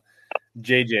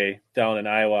JJ down in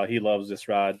Iowa, he loves this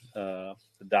rod, the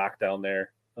Doc down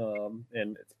there, and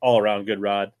it's all around good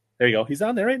rod. There you go. He's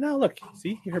on there right now. Look,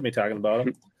 see, you heard me talking about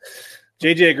him.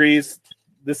 JJ agrees.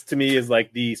 This to me is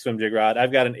like the swim jig rod.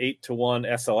 I've got an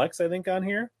 8-to-1 SLX, I think, on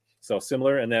here. So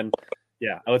similar. And then,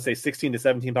 yeah, I would say 16 to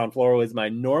 17 pound fluoro is my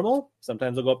normal.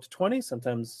 Sometimes I'll go up to 20,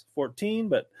 sometimes 14,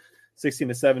 but 16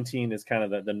 to 17 is kind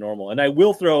of the normal. And I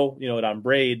will throw, it on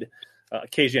braid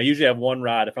occasionally. I usually have one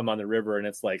rod if I'm on the river and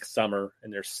it's like summer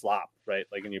and there's slop, right?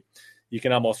 Like, and you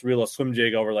can almost reel a swim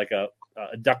jig over like a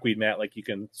duckweed mat, like you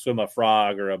can swim a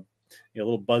frog or a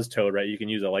little buzz toad, right? You can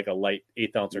use a light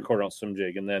 1/8 ounce or 1/4 ounce swim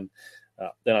jig, and then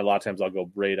a lot of times I'll go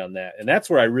braid on that, and that's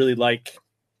where I really like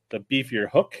the beefier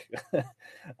hook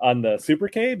on the Super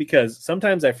K, because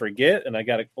sometimes I forget and I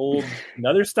got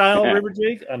another style river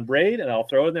jig on braid, and I'll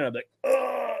throw it there and I'm like,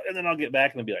 oh, and then I'll get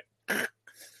back and I'll be like,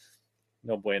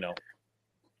 no bueno.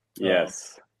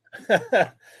 Yes.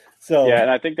 So yeah, and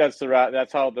I think that's the rod.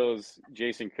 That's how those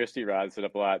Jason Christie rods set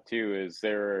up a lot too. Is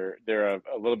they're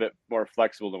a little bit more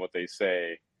flexible than what they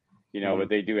say, but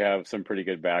they do have some pretty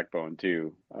good backbone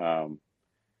too.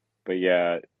 But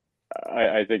yeah,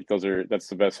 I think that's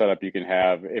the best setup you can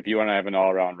have if you want to have an all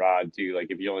around rod too.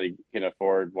 Like if you only can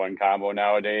afford one combo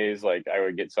nowadays, like I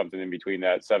would get something in between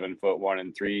that 7-foot 1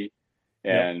 and 3,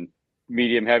 and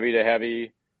medium heavy to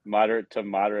heavy, moderate to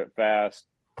moderate fast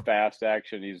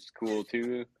action. He's cool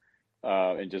too.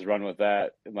 And just run with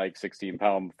that in like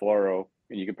 16-pound fluoro,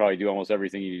 and you could probably do almost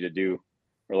everything you need to do.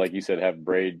 Or like you said, have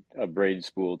a braid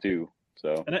spool too.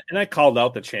 So and I called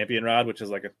out the Champion rod, which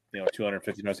is like a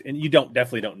 $250, and you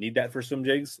definitely don't need that for swim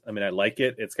jigs. I mean, I like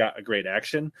it; it's got a great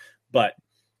action, but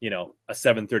a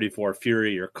 734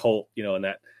 Fury or Colt, in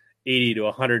that $80 to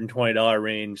 $120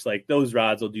 range, like those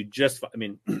rods will do just fine. I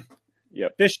mean. Yeah,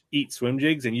 fish eat swim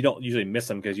jigs, and you don't usually miss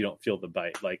them because you don't feel the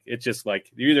bite. Like it's just like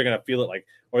you're either gonna feel it,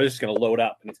 or it's just gonna load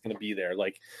up and it's gonna be there.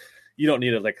 Like you don't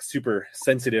need a super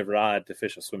sensitive rod to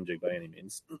fish a swim jig by any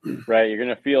means. Right, you're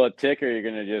gonna feel a tick, or you're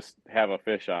gonna just have a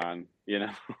fish on,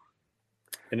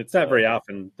 And it's not very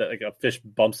often that a fish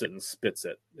bumps it and spits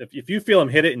it. If you feel them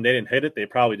hit it and they didn't hit it, they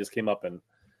probably just came up and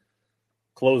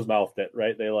closed mouthed it.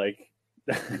 Right? They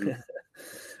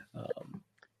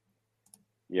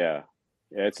Yeah,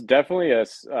 it's definitely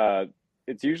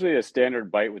it's usually a standard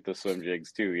bite with the swim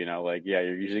jigs too.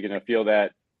 You're usually gonna feel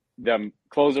that them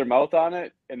close their mouth on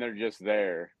it, and they're just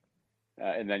there,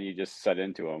 and then you just set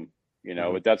into them.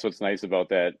 But that's what's nice about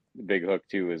that big hook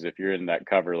too, is if you're in that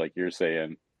cover, like you're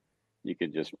saying, you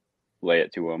could just lay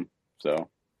it to them. So,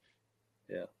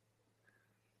 yeah.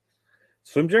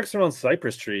 Swim jigs around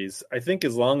cypress trees. I think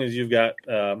as long as you've got,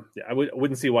 I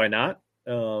wouldn't see why not.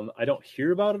 I don't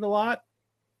hear about it a lot.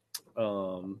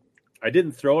 I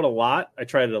didn't throw it a lot. I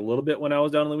tried it a little bit when I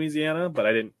was down in Louisiana, but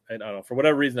I don't know. For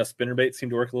whatever reason, a spinnerbait seemed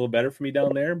to work a little better for me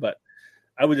down there, but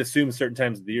I would assume certain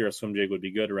times of the year a swim jig would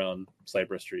be good around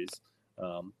cypress trees.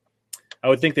 I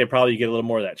would think they probably get a little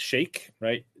more of that shake,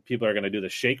 right? People are going to do the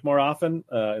shake more often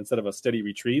instead of a steady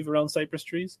retrieve around cypress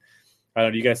trees. I don't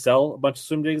know. Do you guys sell a bunch of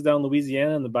swim jigs down in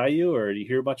Louisiana in the bayou, or do you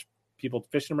hear a bunch of people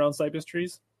fishing around cypress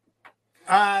trees?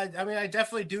 I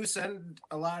definitely do send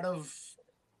a lot of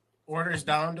orders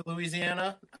down to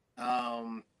Louisiana,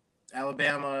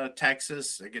 Alabama,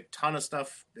 Texas. I get a ton of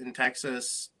stuff in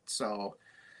Texas. So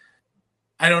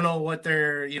I don't know what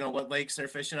what lakes they're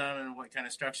fishing on and what kind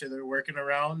of structure they're working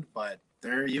around, but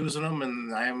they're using them,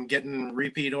 and I'm getting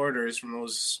repeat orders from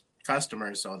those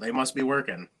customers. So they must be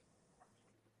working.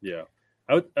 Yeah.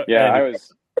 I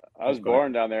was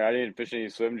born down there. I didn't fish any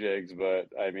swim jigs, but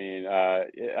I mean,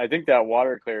 I think that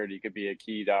water clarity could be a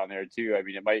key down there too. I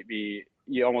mean, it might be,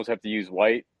 you almost have to use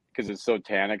white because it's so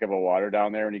tannic of a water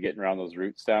down there when you're getting around those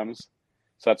root stems.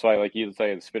 So that's why, like you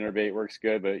say, the spinnerbait works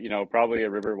good, but probably a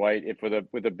river white if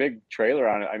with a big trailer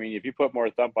on it. I mean, if you put more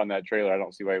thump on that trailer, I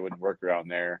don't see why it wouldn't work around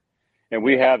there. And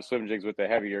we have swim jigs with a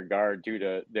heavier guard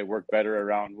too that work better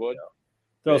around wood. Yeah.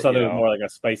 Throw something with more like a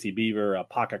spicy beaver, a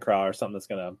pocket craw, or something that's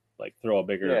gonna throw a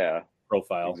bigger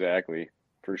profile. Exactly,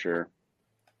 for sure.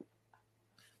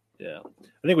 Yeah,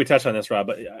 I think we touched on this, Rob.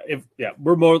 But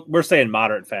we're saying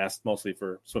moderate fast mostly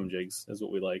for swim jigs is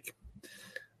what we like.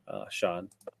 Sean,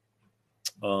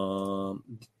 do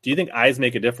you think eyes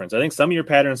make a difference? I think some of your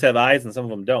patterns have eyes and some of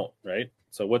them don't, right?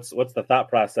 So what's the thought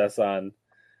process on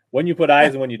when you put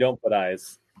eyes and when you don't put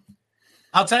eyes?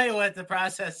 I'll tell you what the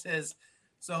process is.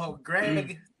 So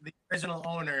Greg, the original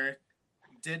owner,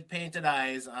 did painted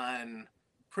eyes on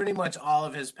pretty much all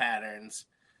of his patterns.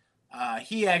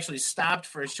 He actually stopped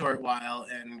for a short while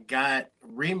and got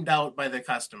reamed out by the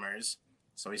customers.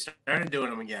 So he started doing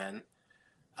them again.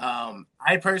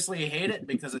 I personally hate it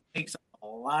because it takes a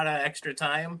lot of extra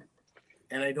time,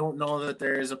 and I don't know that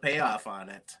there is a payoff on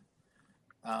it.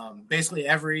 Basically,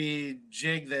 every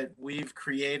jig that we've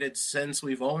created since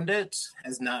we've owned it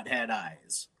has not had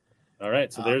eyes. All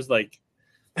right, so there's the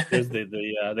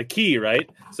key, right?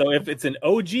 So if it's an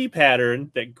OG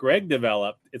pattern that Greg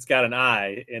developed, it's got an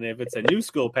eye, and if it's a new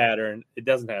school pattern, it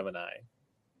doesn't have an eye.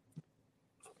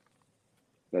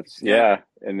 That's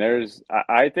and there's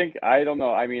I think I don't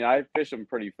know. I mean, I fish them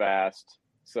pretty fast,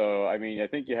 so I mean, I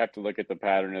think you have to look at the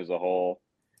pattern as a whole.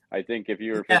 I think if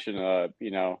you were fishing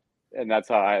and that's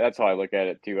how I look at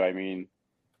it too. I mean,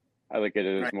 I look at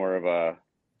it as more of a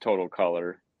total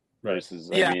color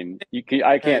versus. I mean,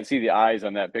 I can't see the eyes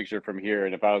on that picture from here,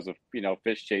 and if I was a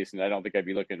fish chasing, I don't think I'd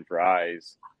be looking for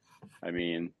eyes. I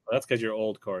mean, well, that's because you're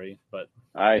old, Corey. But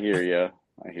I hear you.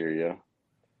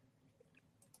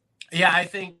 Yeah, I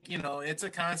think it's a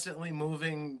constantly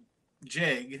moving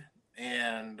jig,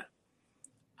 and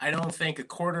I don't think a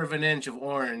quarter of an inch of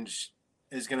orange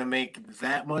is going to make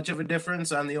that much of a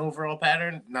difference on the overall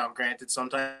pattern. Now, granted,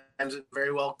 sometimes it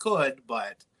very well could,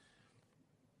 but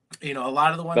a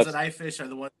lot of the ones that I fish are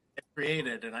the ones I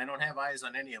created, and I don't have eyes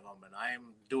on any of them, and I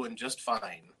am doing just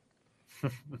fine.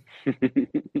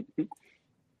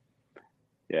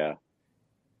 Yeah.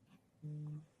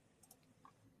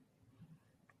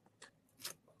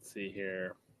 Let's see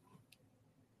here.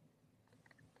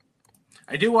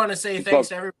 I do want to say thanks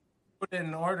to everybody who put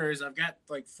in orders. I've got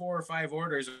like 4 or 5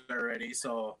 orders already,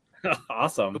 so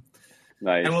awesome.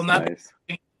 Nice. I will not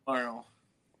be tomorrow.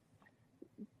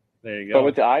 There you go. But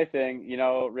with the eye thing,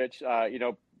 Rich,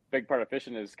 big part of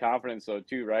fishing is confidence, though,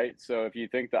 too, right? So if you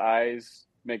think the eyes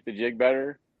make the jig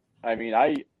better, I mean,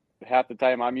 half the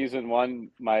time I'm using one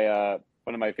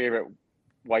of my favorite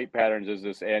white patterns is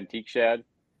this antique shad.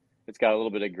 It's got a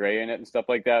little bit of gray in it and stuff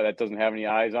like that. That doesn't have any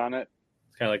eyes on it.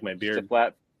 It's kind of like my beard. Just a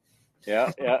flat.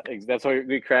 Yeah. That's why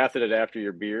we crafted it after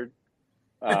your beard.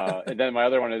 And then my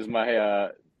other one is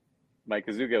my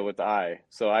Kazuga with the eye.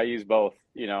 So I use both,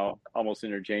 almost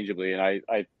interchangeably. And I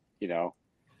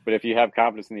but if you have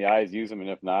confidence in the eyes, use them. And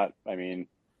if not, I mean,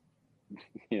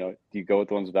 you go with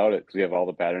the ones without it because we have all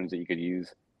the patterns that you could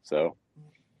use. So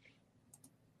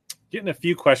getting a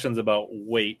few questions about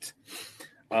weight.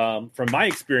 From my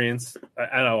experience,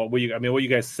 I don't know what you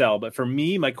guys sell, but for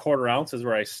me, my 1/4 ounce is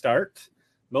where I start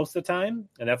most of the time,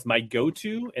 and that's my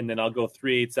go-to. And then I'll go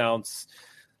 3/8 ounce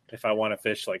if I want to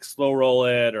fish like slow roll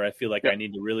it, or I feel like I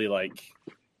need to really like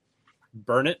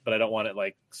burn it, but I don't want it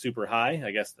like super high,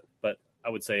 I guess. But I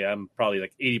would say I'm probably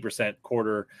like 80%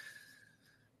 1/4,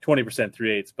 20%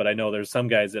 3/8. But I know there's some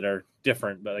guys that are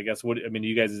different. But I guess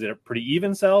you guys, is it a pretty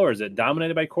even sell, or is it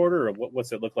dominated by 1/4, or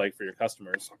what's it look like for your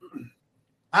customers?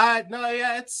 No,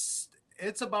 yeah, it's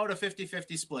about a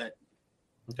 50-50 split.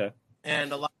 Okay.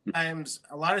 And a lot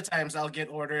of times I'll get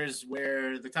orders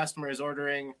where the customer is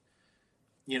ordering,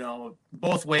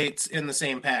 both weights in the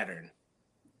same pattern.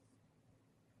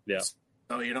 Yeah.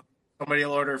 So, somebody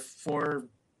will order 4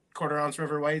 1/4 ounce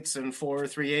river whites and 4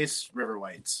 3/8 river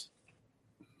whites.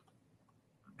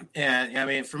 And I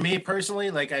mean, for me personally,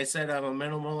 like I said, I'm a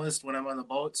minimalist when I'm on the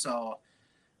boat, so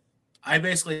I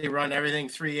basically run everything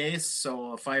 3/8.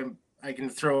 So if I can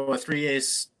throw a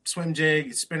 3/8 swim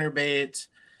jig, spinner bait,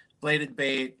 bladed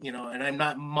bait, and I'm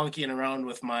not monkeying around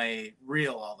with my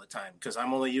reel all the time because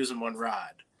I'm only using one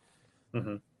rod.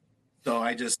 Mm-hmm. So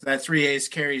that 3/8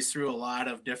 carries through a lot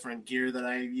of different gear that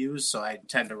I use. So I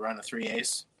tend to run a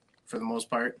 3/8 for the most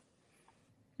part.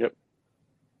 Yep.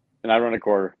 And I run a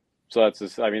 1/4. So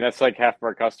that's like half of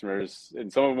our customers,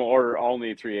 and some of them will order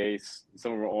only 3/8.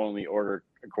 Some of them will only order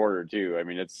a 1/4 too. I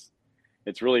mean, it's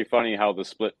really funny how the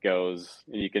split goes,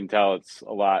 and you can tell it's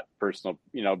a lot personal,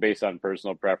 based on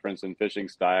personal preference and fishing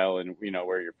style and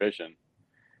where you're fishing.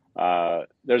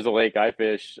 There's a lake I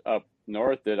fish up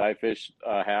north that I fish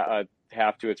a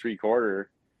half to a 3/4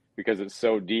 because it's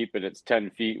so deep and it's 10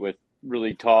 feet with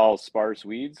really tall, sparse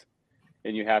weeds.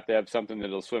 And you have to have something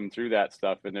that'll swim through that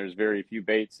stuff. And there's very few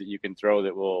baits that you can throw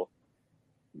that will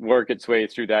work its way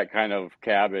through that kind of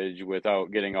cabbage without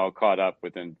getting all caught up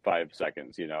within 5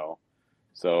 seconds,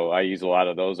 So I use a lot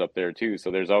of those up there too.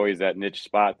 So there's always that niche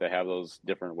spot that have those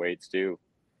different weights too,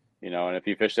 and if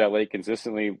you fish that lake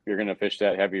consistently, you're going to fish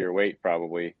that heavier weight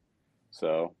probably.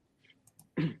 So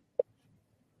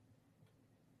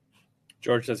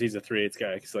George says he's a 3/8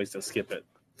 guy because he likes to skip it.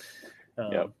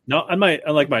 Yep. No,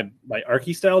 unlike my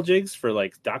Arky style jigs for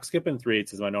like dock skipping,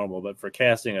 3/8 is my normal, but for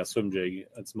casting a swim jig,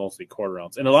 it's mostly 1/4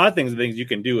 ounce. And a lot of things you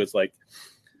can do is like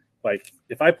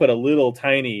if I put a little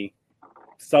tiny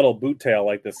subtle boot tail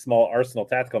like this small Arsenal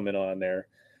tactical minnow on there,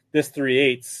 this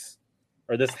 3/8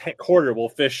 or this quarter will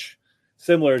fish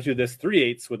similar to this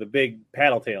 3/8 with a big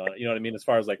paddle tail on it. You know what I mean? As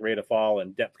far as like rate of fall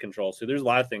and depth control. So there's a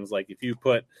lot of things like if you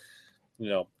put,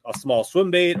 a small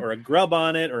swim bait or a grub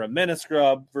on it or a menace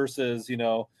grub versus,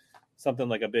 something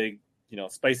like a big,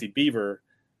 spicy beaver,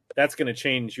 that's going to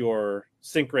change your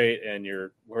sink rate and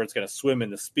where it's going to swim in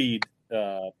the speed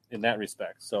in that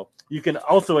respect. So you can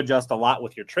also adjust a lot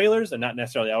with your trailers and not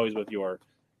necessarily always with your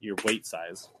weight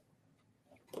size.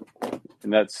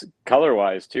 And that's color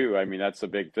wise too. I mean, that's a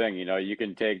big thing. You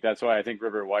can take. That's why I think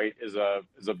River White is a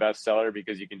best seller,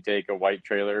 because you can take a white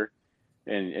trailer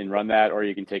and run that, or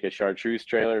you can take a chartreuse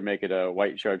trailer, make it a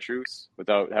white chartreuse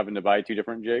without having to buy two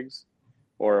different jigs,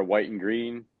 or a white and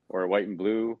green, or a white and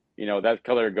blue. That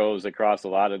color goes across a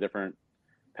lot of different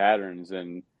patterns.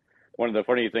 And one of the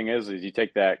funny thing is you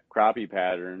take that crappie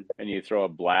pattern and you throw a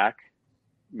black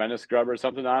menace grub or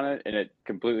something on it, and it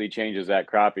completely changes that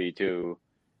crappie to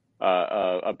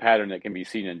a pattern that can be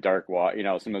seen in dark water.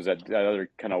 Sometimes that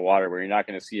other kind of water where you're not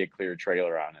going to see a clear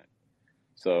trailer on it.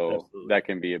 So Absolutely. That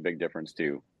can be a big difference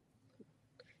too.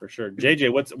 For sure. JJ,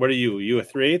 what are you? Are you a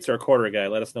 3/8 or a quarter guy?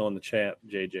 Let us know in the chat,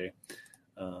 JJ.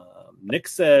 Nick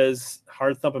says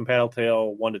hard thumping paddle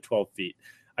tail 1 to 12 feet.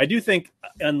 I do think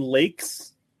on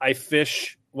lakes I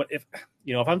fish. If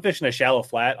I'm fishing a shallow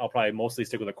flat, I'll probably mostly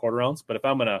stick with a 1/4 ounce. But if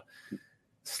I'm gonna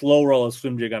slow roll a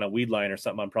swim jig on a weed line or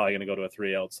something, I'm probably gonna go to a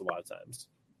 3 ounce a lot of times.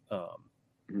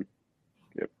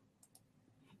 Yep.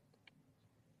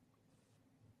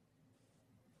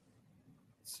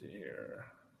 Let's see here.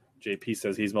 JP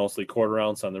says he's mostly 1/4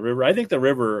 ounce on the river. I think the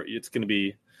river, it's going to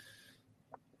be,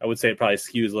 I would say it probably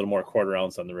skews a little more 1/4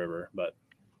 ounce on the river, but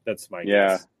that's my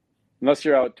guess. Unless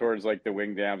you're out towards like the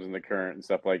wing dams and the current and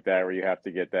stuff like that, where you have to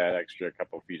get that extra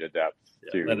couple feet of depth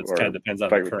too. Then it kind of depends on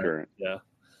the current. Yeah.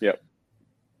 Yep.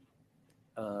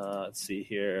 Let's see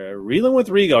here. Reeling with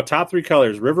Rigo, top 3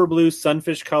 colors: river blue,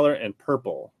 sunfish color, and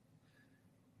purple.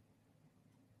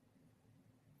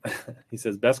 He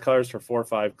says best colors for 4 or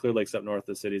 5 Clear Lakes up north of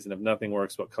the cities, and if nothing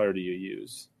works, what color do you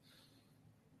use?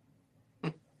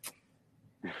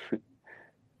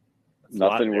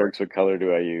 Nothing works. What color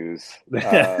do I use?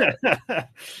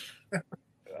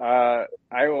 I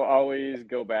will always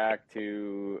go back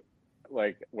to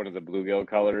like one of the bluegill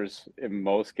colors in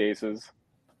most cases,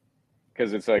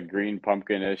 because it's a green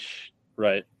pumpkinish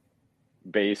right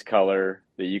base color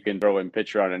that you can throw in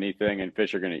picture on anything and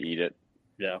fish are going to eat it.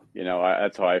 Yeah.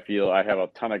 That's how I feel. I have a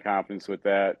ton of confidence with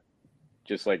that.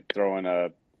 Just like throwing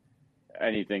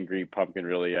anything green pumpkin,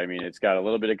 really. I mean, it's got a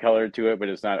little bit of color to it, but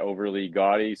it's not overly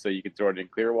gaudy. So you can throw it in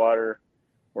clear water,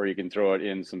 or you can throw it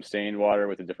in some stained water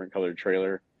with a different colored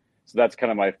trailer. So that's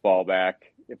kind of my fallback.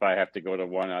 If I have to go to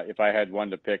one, if I had one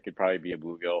to pick, it'd probably be a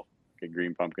bluegill, a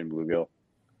green pumpkin bluegill.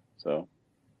 So.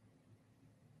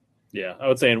 Yeah, I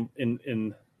would say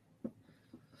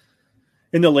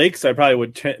in the lakes, I probably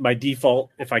would. My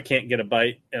default, if I can't get a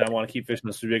bite and I want to keep fishing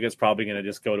the swim jig, it's probably going to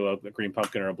just go to a green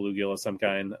pumpkin or a bluegill of some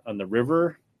kind. On the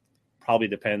river, probably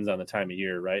depends on the time of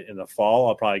year, right? In the fall,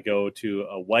 I'll probably go to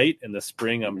a white. In the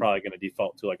spring, I'm probably going to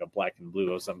default to like a black and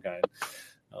blue of some kind.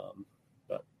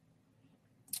 But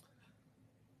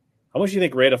how much do you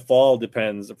think rate of fall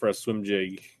depends for a swim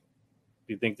jig?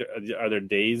 Do you think are there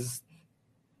days?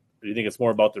 Do you think it's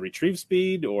more about the retrieve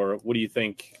speed, or what do you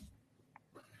think?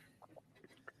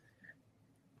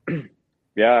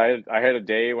 Yeah, I had a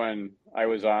day when I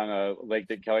was on a lake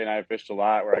that Kelly and I fished a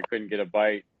lot where I couldn't get a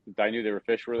bite. I knew there were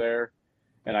fish were there,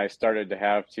 and I started to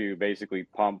have to basically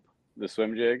pump the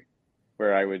swim jig,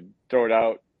 where I would throw it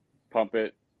out, pump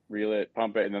it, reel it,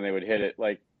 pump it, and then they would hit it.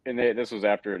 This was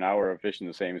after an hour of fishing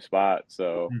the same spot.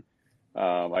 So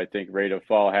I think rate of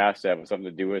fall has to have something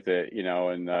to do with it,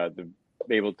 and the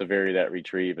able to vary that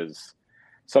retrieve is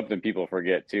something people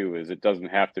forget too, is it doesn't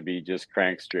have to be just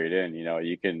crank straight in.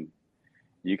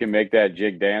 You can make that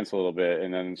jig dance a little bit,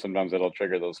 and then sometimes it'll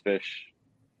trigger those fish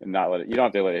and not let it. You don't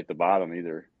have to let it hit the bottom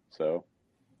either. So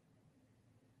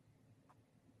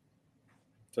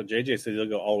JJ says he'll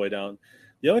go all the way down.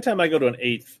 The only time I go to an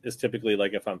 1/8 is typically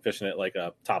like if I'm fishing it like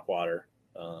a top water.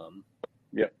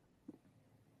 Yep.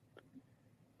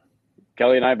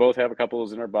 Kelly and I both have a couple of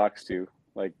those in our box too.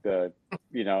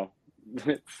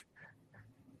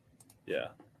 Yeah,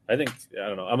 I think I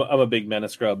don't know. I'm a big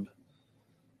menace grub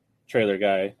trailer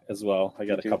guy as well. I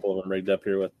got a couple of them rigged up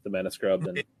here with the menace grub,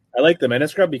 and I like the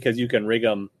menace grub because you can rig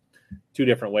them 2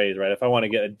 different ways, right? If I want to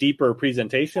get a deeper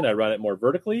presentation, I run it more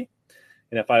vertically,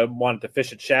 and if I want to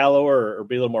fish it shallower or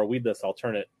be a little more weedless, I'll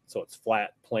turn it so it's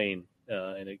flat, plain,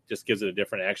 and it just gives it a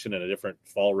different action and a different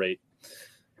fall rate.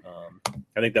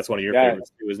 I think that's one of your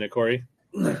favorites too, isn't it, Corey?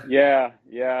 Yeah,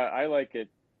 I like it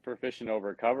for fishing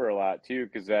over cover a lot too,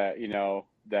 because that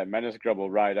menace grub will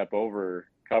ride up over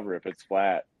cover if it's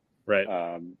flat. Right.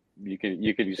 You can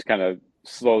just kind of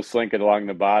slow slink it along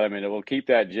the bottom, and it will keep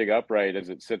that jig upright as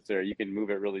it sits there. You can move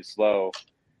it really slow,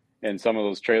 and some of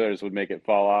those trailers would make it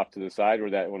fall off to the side where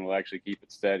that one will actually keep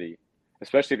it steady,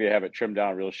 especially if you have it trimmed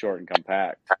down real short and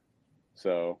compact.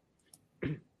 So,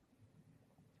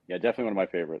 yeah, definitely one of my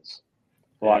favorites,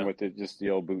 along with just the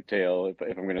old boot tail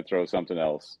if I'm going to throw something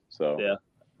else. So yeah,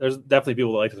 there's definitely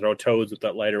people that like to throw toads with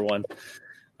that lighter one.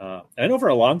 I know for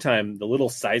a long time, the little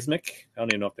seismic, I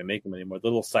don't even know if they make them anymore. The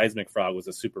little seismic frog was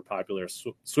a super popular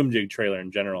swim jig trailer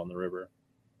in general in the river.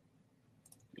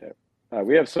 Yeah.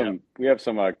 We have some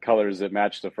colors that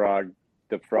match the frog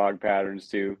patterns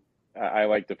too. I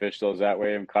like to fish those that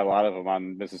way and caught a lot of them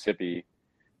on Mississippi,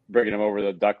 bringing them over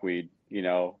the duckweed,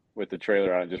 with the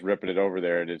trailer on, just ripping it over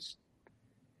there, and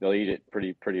they'll eat it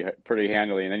pretty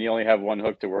handily. And then you only have one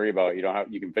hook to worry about.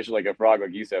 You can fish it like a frog,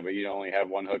 like you said, but you only have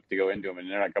one hook to go into them,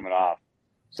 and they're not coming off.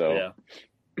 So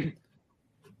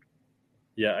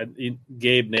yeah,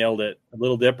 Gabe nailed it. A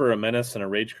little dipper, a menace, and a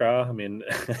rage craw. I mean,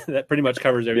 that pretty much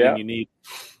covers everything you need.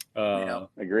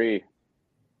 Agree.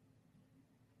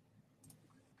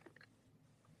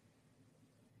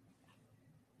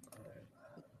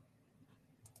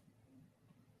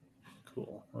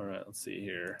 Cool. All right, let's see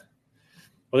here.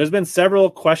 Well, there's been several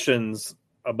questions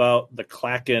about the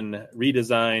Klaken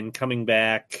redesign coming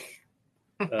back.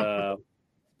 I don't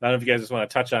know if you guys just want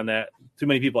to touch on that. Too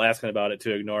many people asking about it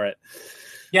to ignore it.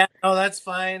 Yeah, no, that's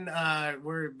fine.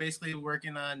 We're basically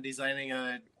working on designing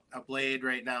a blade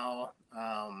right now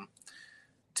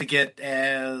to get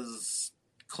as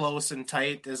close and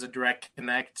tight as a direct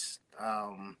connect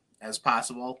as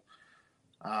possible.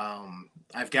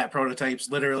 I've got prototypes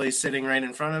literally sitting right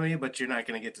in front of me, but you're not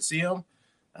going to get to see them.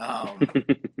 So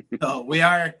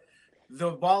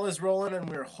the ball is rolling, and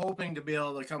we're hoping to be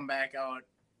able to come back out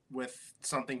with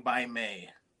something by May.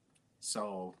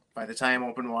 So by the time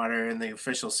open water and the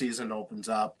official season opens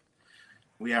up,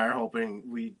 we are hoping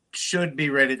we should be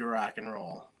ready to rock and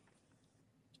roll.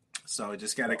 So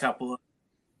just got a couple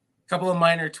of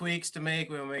minor tweaks to make.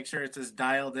 We'll make sure it's as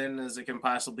dialed in as it can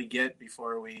possibly get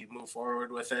before we move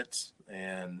forward with it.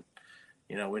 And,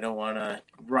 we don't want to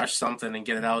rush something and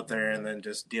get it out there and then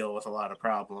just deal with a lot of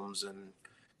problems and,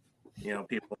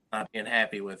 people not being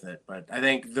happy with it. But I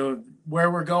think where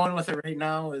we're going with it right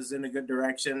now is in a good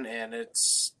direction, and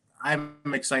I'm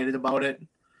excited about it.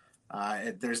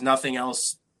 There's nothing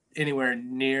else anywhere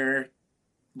near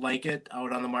like it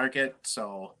out on the market.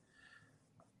 So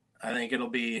I think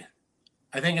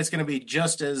it's going to be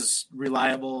just as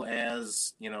reliable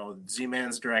as,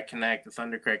 Z-Man's Direct Connect, the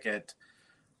Thunder Cricket.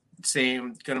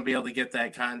 Same, going to be able to get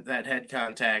that head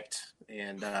contact,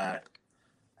 and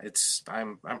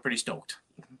I'm pretty stoked.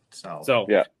 So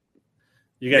yeah,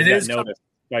 you guys got noticed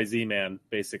by Z-Man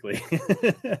basically,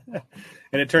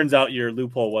 and it turns out your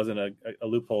loophole wasn't a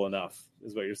loophole enough,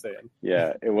 is what you're saying.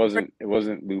 Yeah, it wasn't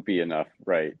loopy enough,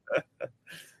 right?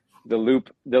 The loop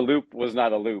was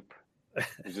not a loop. It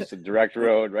was just a direct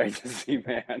road right to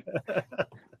Z-Man.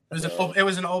 It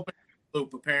was an open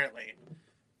loop, apparently.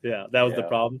 Yeah, that was the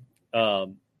problem.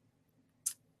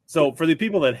 So for the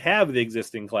people that have the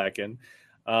existing Klaken,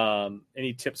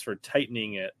 any tips for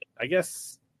tightening it? I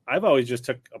guess I've always just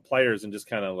took pliers and just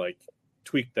kind of like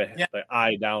tweaked the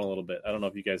eye down a little bit. I don't know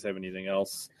if you guys have anything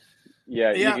else.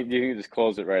 Yeah. You can just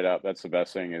close it right up. That's the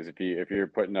best thing is if you're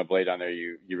putting a blade on there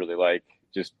you really like,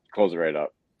 just close it right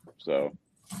up. So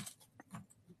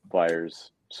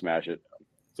pliers, smash it.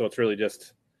 So it's really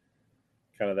just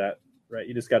kind of that, right?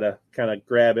 You just got to kind of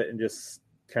grab it and just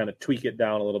kind of tweak it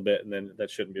down a little bit, and then that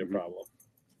shouldn't be a problem.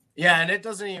 Yeah, and it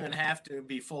doesn't even have to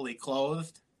be fully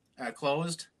closed,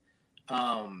 because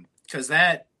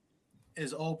that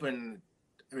is open.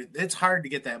 I mean, it's hard to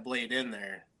get that blade in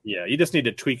there. Yeah, you just need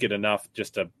to tweak it enough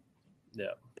just to,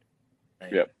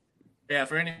 Right. Yep. Yeah,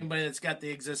 for anybody that's got the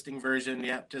existing version,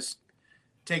 just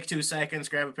take 2 seconds,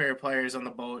 grab a pair of pliers on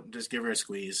the boat, and just give her a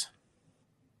squeeze.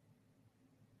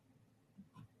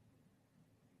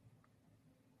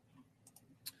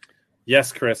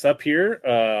 Yes, Chris, up here.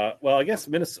 Well, I guess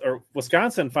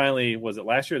Wisconsin finally, was it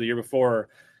last year or the year before,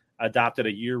 adopted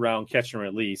a year-round catch and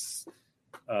release.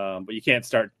 But you can't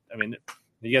start. I mean,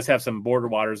 you guys have some border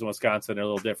waters in Wisconsin. They're a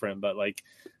little different, but like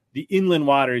the inland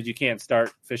waters, you can't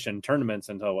start fishing tournaments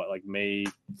until May,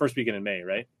 first weekend in May,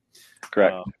 right?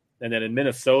 Correct. And then in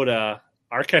Minnesota,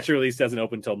 our catch and release doesn't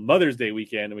open until Mother's Day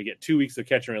weekend, and we get 2 weeks of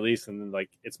catch and release, and then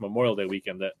it's Memorial Day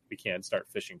weekend that we can't start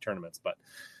fishing tournaments. But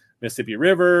Mississippi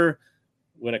River,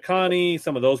 Winneconne,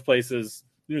 some of those places.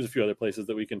 There's a few other places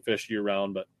that we can fish year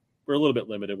round, but we're a little bit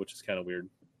limited, which is kind of weird.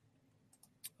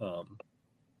 Yeah,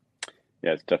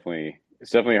 it's definitely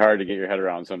hard to get your head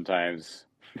around sometimes.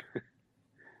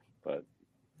 But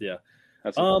yeah,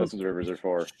 that's what the rivers are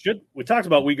for. We talked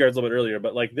about weed guards a little bit earlier,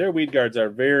 but like their weed guards are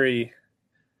very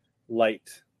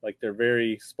light, like they're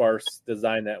very sparse,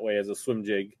 designed that way as a swim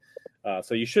jig.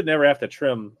 So you should never have to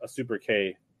trim a Super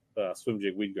K swim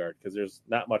jig weed guard because there's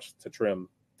not much to trim.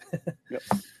 Yep.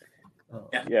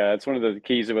 Yeah, it's one of the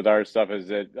keys with our stuff is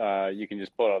that you can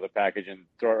just pull it out of the package and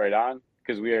throw it right on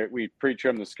because we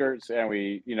pre-trim the skirts and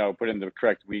we put in the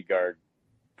correct weed guard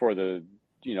for the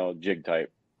jig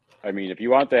type. I mean, if you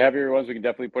want the heavier ones, we can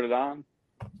definitely put it on,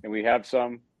 and we have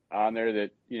some on there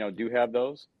that do have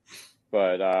those,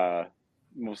 but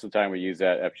most of the time we use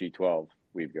that FG12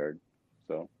 weed guard.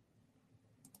 So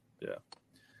yeah,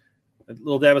 a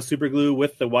little dab of super glue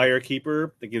with the wire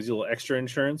keeper that gives you a little extra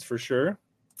insurance for sure.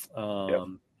 Yep.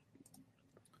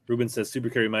 Ruben says Super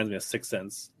K reminds me of 6th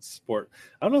Sense Sport.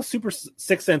 I don't know if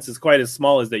 6th Sense is quite as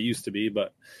small as they used to be,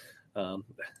 but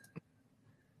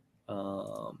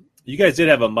you guys did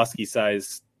have a musky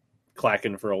size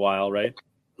Klacken for a while, right?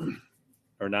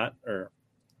 Or not? Or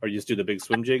you just do the big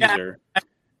swim jigs? Or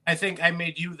I think I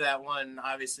made you that one.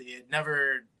 Obviously,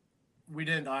 we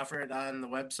didn't offer it on the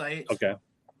website. Okay.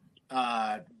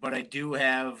 But I do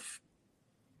have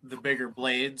the bigger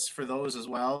blades for those as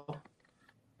well.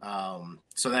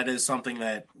 So that is something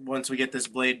that once we get this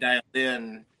blade dialed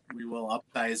in, we will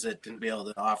upsize it and be able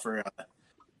to offer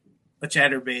a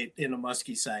chatterbait in a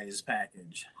musky size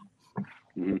package.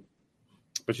 Mm-hmm.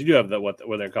 But you do have what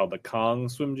they're called, the Kong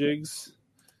swim jigs.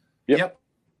 Yep.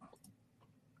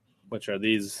 Which are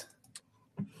these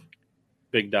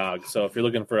big dogs. So if you're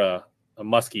looking for a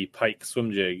musky pike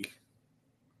swim jig,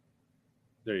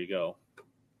 there you go.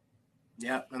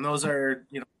 Yeah, and those are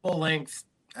full length.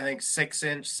 I think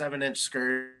 6-inch, 7-inch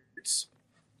skirts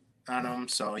on them,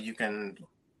 so you can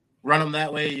run them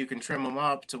that way. You can trim them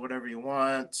up to whatever you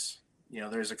want.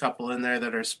 There's a couple in there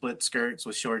that are split skirts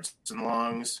with shorts and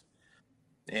longs.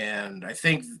 And I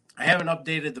think I haven't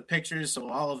updated the pictures, so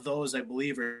all of those, I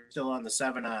believe, are still on the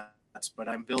 7/0, but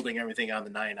I'm building everything on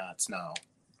the 9/0 now.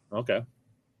 Okay.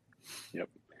 Yep.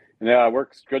 And it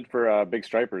works good for big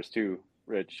stripers, too,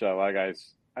 Rich. A lot of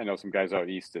guys, I know some guys out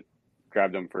east that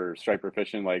grabbed them for striper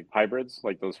fishing, like hybrids,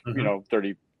 like those, 20,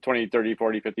 30,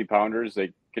 40, 50 pounders.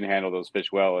 They can handle those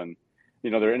fish well. And,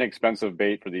 they're inexpensive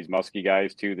bait for these musky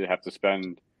guys, too, that have to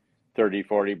spend $30,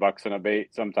 $40 on a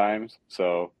bait sometimes.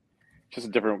 So just a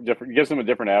different, it gives them a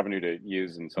different avenue to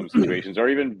use in some situations, or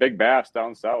even big bass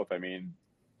down south. I mean,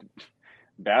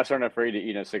 bass aren't afraid to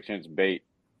eat a 6-inch bait,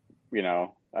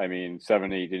 7,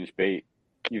 8-inch bait.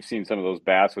 You've seen some of those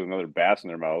bass with another bass in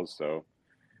their mouths. So,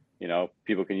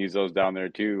 people can use those down there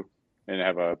too and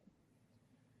have a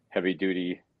heavy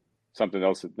duty, something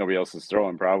else that nobody else is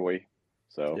throwing probably.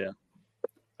 So, yeah.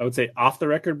 I would say off the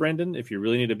record, Brendan, if you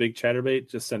really need a big chatterbait,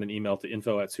 just send an email to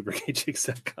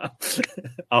info@superkjigs.com.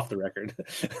 Off the record.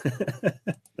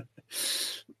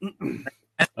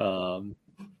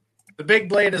 The big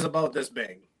blade is about this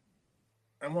big.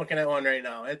 I'm looking at one right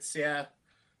now. It's about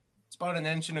 1.25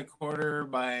 inches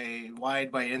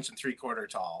wide by 1 3/4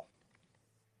 inches tall.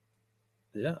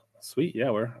 Yeah, sweet.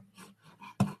 Yeah,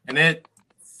 and it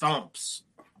thumps.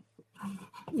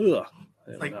 Ugh,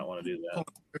 I do not want to do that.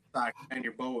 And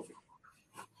your bow.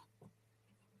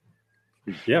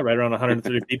 Yeah, right around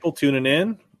 130 people tuning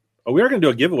in. Oh, we are going to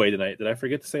do a giveaway tonight. Did I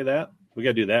forget to say that? We got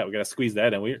to do that. We got to squeeze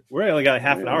that in. We're only got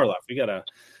half an hour left. We got to.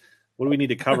 What do we need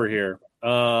to cover here?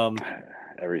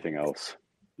 Everything else.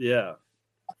 Yeah.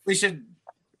 We should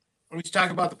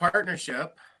talk about the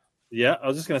partnership. Yeah, I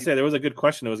was just going to say there was a good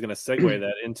question that was going to segue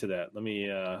that into that. Let me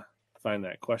find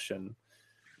that question.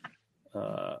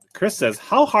 Chris says,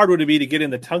 how hard would it be to get in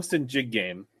the tungsten jig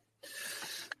game?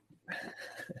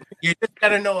 You just got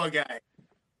to know a guy.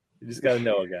 You just got to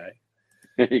know a guy.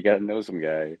 You got to know some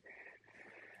guy.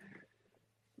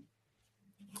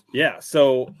 Yeah,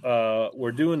 so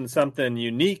we're doing something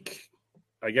unique.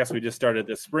 I guess we just started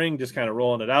this spring, just kind of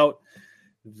rolling it out.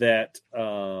 That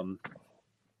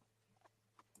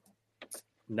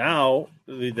now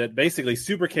that basically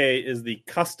Super K is the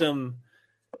custom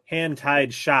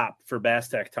hand-tied shop for Bass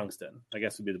Tech Tungsten, I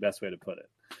guess would be the best way to put it.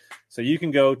 So you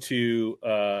can go to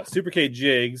Super K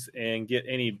Jigs and get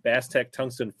any Bass Tech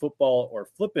Tungsten football or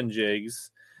flipping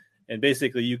jigs, and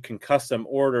basically you can custom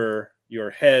order your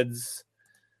heads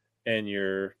and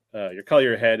your color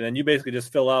your head, and then you basically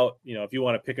just fill out, if you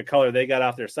want to pick a color they got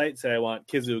off their site, say I want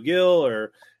Kizu Gill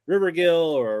or River Gill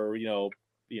or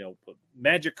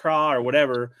Magic Craw or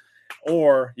whatever,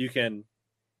 or you can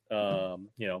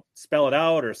spell it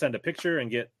out or send a picture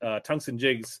and get tungsten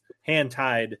jigs hand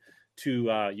tied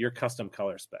to your custom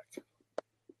color spec.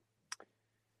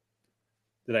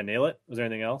 Did I nail it? Was there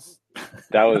anything else?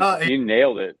 That was you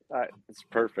nailed it. It's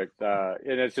perfect,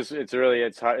 and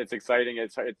it's exciting.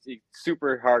 It's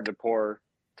super hard to pour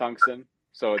tungsten,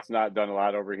 so it's not done a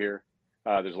lot over here.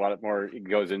 There's a lot more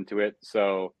goes into it,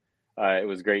 so it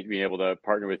was great being able to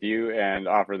partner with you and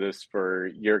offer this for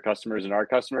your customers and our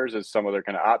customers as some other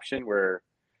kind of option where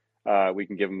we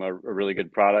can give them a really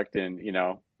good product and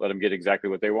let them get exactly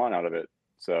what they want out of it.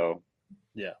 So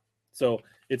yeah, so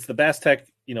it's the Bass Tech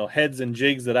heads and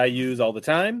jigs that I use all the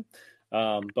time.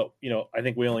 But I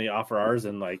think we only offer ours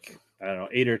in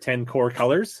 8 or 10 core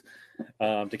colors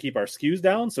to keep our SKUs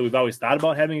down. So we've always thought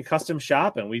about having a custom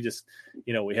shop, and we just,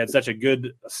 we had such a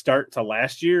good start to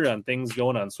last year on things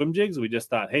going on swim jigs. We just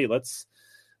thought, hey, let's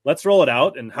roll it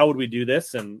out. And how would we do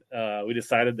this? And we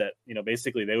decided that,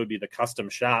 basically they would be the custom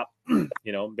shop,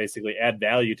 basically add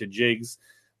value to jigs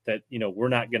that, we're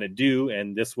not going to do.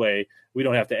 And this way we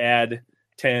don't have to add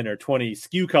 10 or 20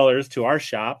 SKU colors to our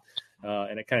shop.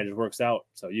 And it kind of just works out.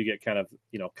 So you get kind of,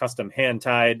 custom hand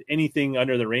tied, anything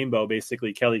under the rainbow.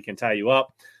 Basically, Kelly can tie you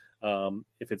up.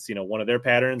 If it's, one of their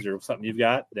patterns or something you've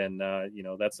got, then,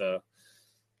 that's a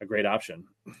great option.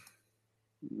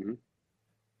 Mm-hmm.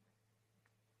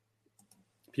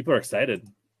 People are excited.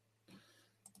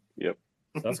 Yep.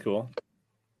 So that's cool.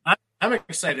 I'm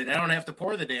excited. I don't have to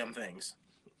pour the damn things.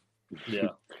 Yeah.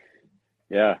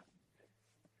 Yeah.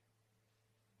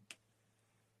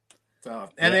 So,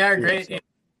 and they are great.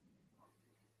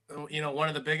 One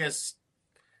of the biggest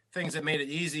things that made it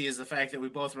easy is the fact that we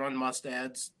both run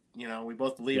Mustads. We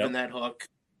both believe in that hook.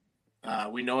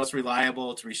 We know it's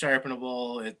reliable, it's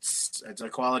resharpenable, it's a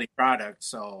quality product.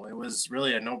 So it was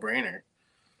really a no-brainer.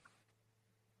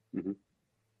 Mm-hmm.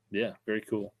 Yeah, very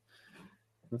cool.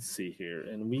 Let's see here,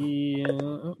 and we.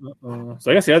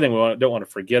 So I guess the other thing we don't want to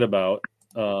forget about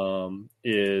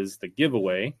is the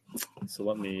giveaway. So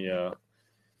let me.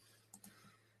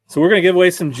 So we're going to give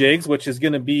away some jigs, which is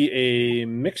going to be a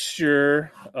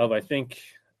mixture of, I think,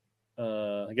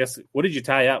 I guess, what did you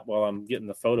tie up while I'm getting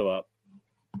the photo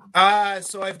up?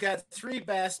 So I've got 3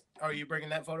 bass. Are you bringing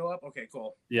that photo up? Okay,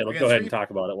 cool. Yeah, let's go ahead and talk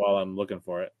about it while I'm looking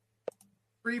for it.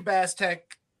 3 Bass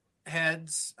Tech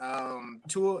heads.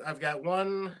 2. I've got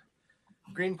 1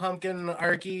 green pumpkin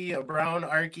Arky, a brown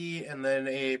Arky, and then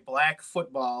a black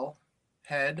football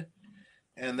head,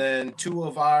 and then 2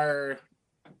 of our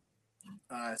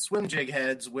swim jig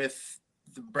heads with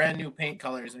the brand new paint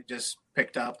colors I just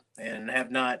picked up and have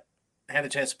not had a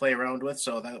chance to play around with.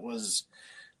 So that was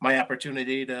my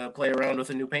opportunity to play around with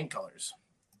the new paint colors.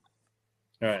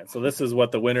 All right. So this is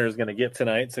what the winner is going to get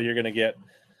tonight. So you're going to get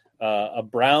a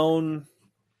brown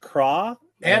craw.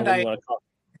 And I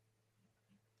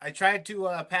tried to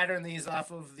pattern these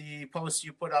off of the posts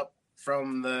you put up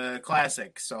from the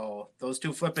classic. So those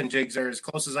 2 flipping jigs are as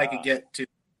close as I could get to.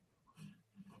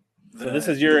 So this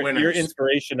is your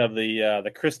inspiration of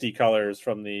the Christie colors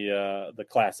from the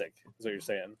classic, is what you're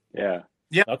saying? Yeah.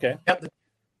 Yep. Okay. Yep. The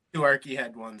 2 Arky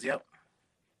head ones. Yep.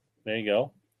 There you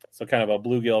go. So kind of a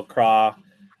bluegill craw,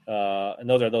 and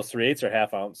those 3/8 or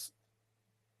half ounce?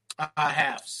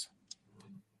 Halves.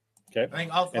 Okay. I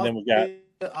think and then we got.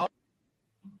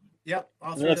 Yep.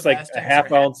 It looks like a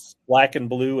half ounce black and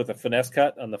blue with a finesse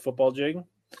cut on the football jig.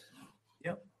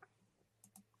 Yep.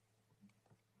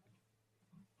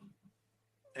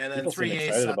 And then People seem 3/8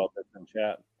 excited about this in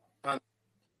chat.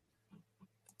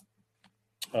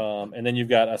 And then you've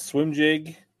got a swim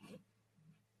jig.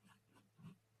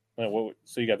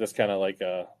 So you got this kind of like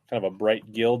a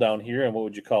bright gill down here, and what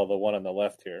would you call the one on the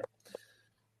left here?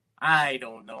 I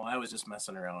don't know. I was just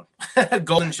messing around.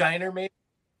 Golden shiner, maybe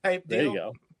type deal. There you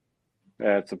go.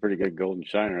 Yeah, it's a pretty good golden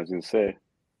shiner, I was going to say.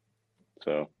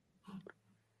 So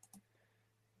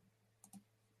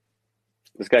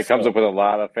this guy comes up with a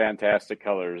lot of fantastic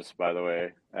colors, by the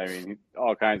way. I mean,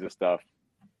 all kinds of stuff.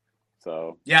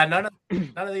 So yeah, none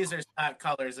of these are stock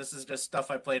colors. This is just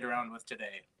stuff I played around with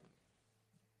today.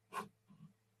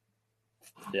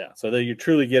 Yeah, so you're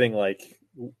truly getting like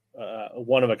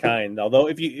one of a kind. Although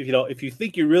if you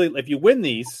think if you win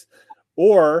these,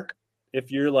 or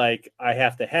if you're like, I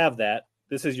have to have that,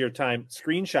 this is your time.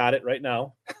 Screenshot it right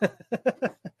now,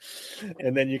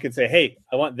 and then you can say, hey,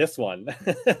 I want this one,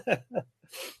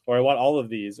 or I want all of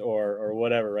these, or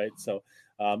whatever, right? So,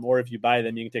 or if you buy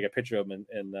them, you can take a picture of them,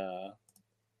 and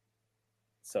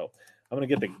so I'm gonna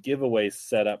get the giveaway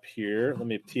set up here. Let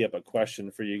me tee up a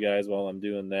question for you guys while I'm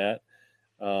doing that.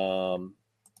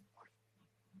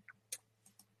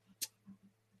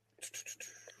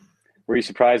 Were you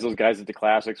surprised those guys at the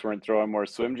Classics weren't throwing more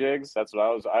swim jigs? That's what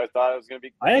I thought it was going to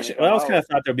be. I was kind of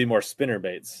thought there'd be more spinner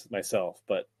baits myself,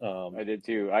 but I did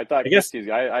too. I thought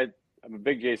I'm a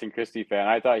big Jason Christie fan.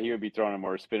 I thought he would be throwing a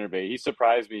more spinner bait. He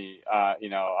surprised me,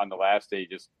 on the last day,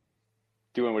 just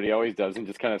doing what he always does and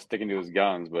just kind of sticking to his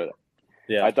guns. But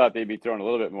yeah, I thought they'd be throwing a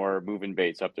little bit more moving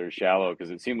baits up there shallow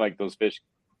because it seemed like those fish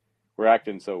were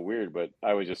acting so weird. But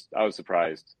I was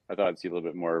surprised. I thought I'd see a little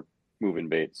bit more moving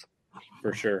baits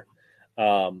for sure.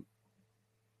 What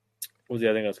was the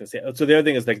other thing I was going to say? So the other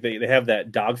thing is like they have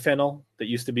that dog fennel that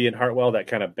used to be in Hartwell, that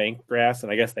kind of bank grass,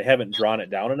 and I guess they haven't drawn it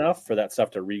down enough for that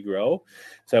stuff to regrow.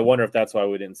 So I wonder if that's why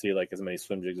we didn't see like as many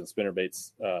swim jigs and spinner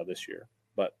baits this year.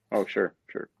 But sure.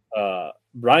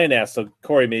 Brian asked, so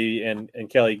Corey, maybe and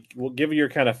Kelly, we'll give your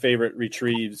kind of favorite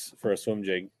retrieves for a swim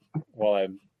jig while I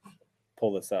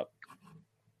pull this up.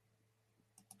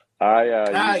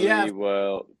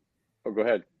 Well, go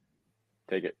ahead,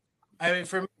 take it. I mean,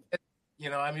 for me,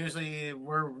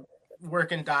 we're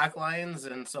working dock lines,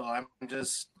 and so I'm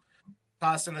just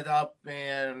tossing it up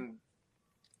and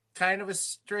kind of a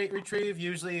straight retrieve,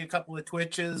 usually a couple of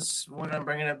twitches when I'm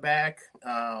bringing it back.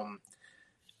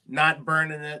 Not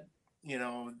burning it,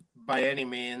 by any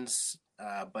means,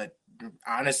 but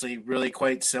honestly, really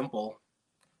quite simple.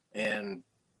 And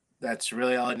that's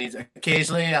really all it needs.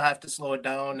 Occasionally, I'll have to slow it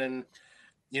down and,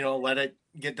 let it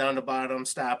get down to bottom,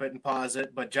 stop it and pause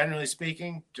it. But generally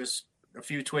speaking, just a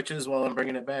few twitches while I'm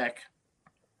bringing it back.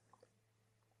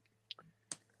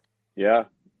 Yeah,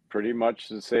 pretty much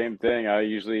the same thing. I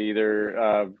usually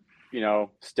either,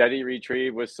 steady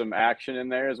retrieve with some action in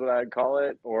there is what I'd call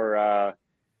it, or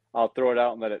I'll throw it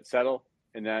out and let it settle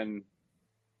and then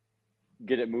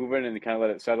get it moving and kind of let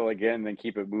it settle again and then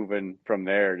keep it moving from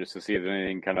there just to see if there's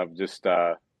anything kind of just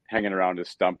hanging around a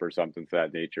stump or something to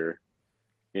that nature,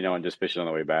 and just fishing on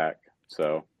the way back.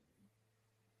 So.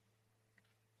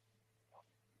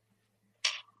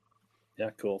 Yeah,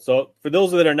 cool. So for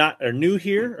those that are new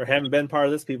here or haven't been part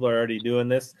of this, people are already doing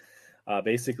this.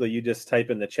 Basically, you just type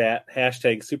in the chat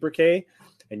 #SuperK,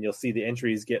 and you'll see the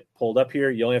entries get pulled up here.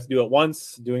 You only have to do it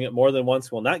once. Doing it more than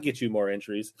once will not get you more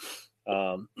entries.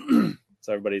 So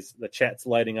the chat's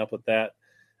lighting up with that.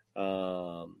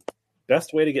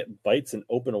 Best way to get bites in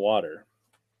open water.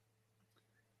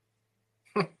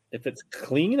 If it's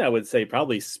clean, I would say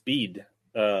probably speed.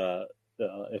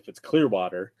 If it's clear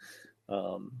water.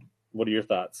 What are your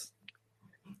thoughts?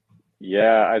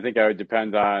 Yeah, I think I would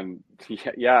depend on.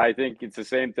 Yeah, I think it's the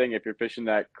same thing. If you're fishing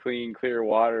that clean, clear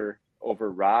water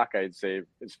over rock, I'd say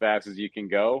as fast as you can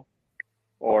go,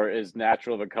 or as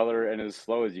natural of a color and as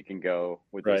slow as you can go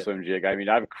with the swim jig. I mean,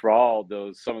 I've crawled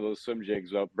some of those swim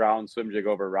jigs, brown swim jig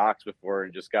over rocks before,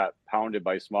 and just got pounded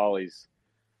by smallies.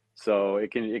 So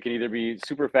it can either be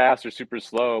super fast or super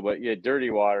slow. But yeah,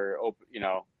 dirty water,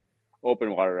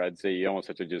 open water, I'd say you almost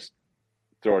have to just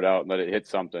throw it out and let it hit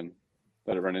something,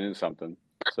 let it run into something.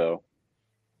 So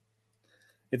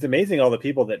it's amazing all the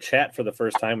people that chat for the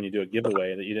first time when you do a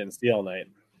giveaway that you didn't see all night.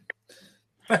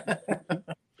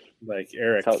 Like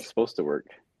Eric. That's how it's supposed to work.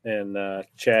 And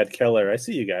Chad Keller. I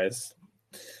see you guys.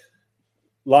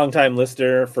 Long-time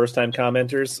listener, first-time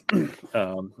commenters.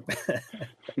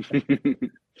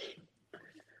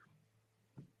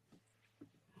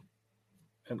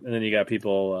 And then you got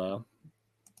people...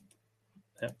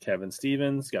 Kevin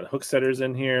Stevens, got hook setters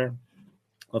in here.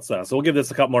 So we'll give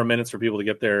this a couple more minutes for people to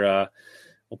get their.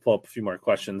 We'll pull up a few more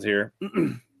questions here.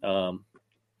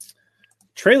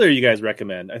 Trailer you guys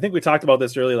recommend? I think we talked about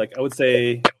this earlier. Like I would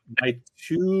say my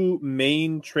two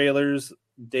main trailers,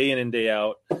 day in and day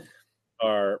out,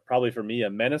 are probably for me a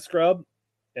Menace Grub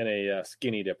and a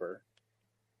Skinny Dipper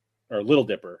or Little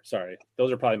Dipper. Sorry,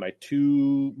 those are probably my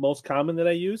two most common that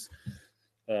I use.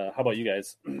 How about you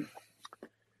guys?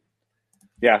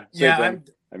 Yeah. Yeah.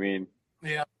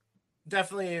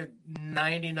 Definitely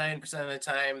 99% of the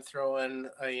time throwing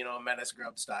a Menace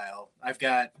Grub style. I've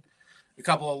got a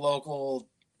couple of local,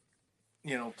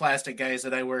 plastic guys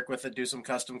that I work with that do some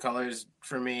custom colors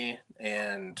for me.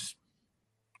 And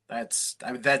that's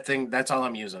all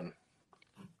I'm using.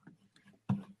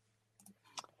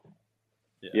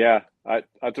 Yeah. I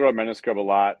throw a Menace Grub a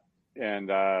lot and,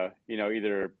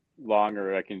 either long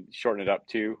or I can shorten it up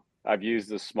too. I've used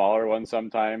the smaller one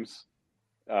sometimes.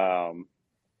 And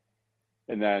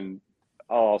then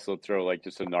I'll also throw like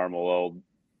just a normal old,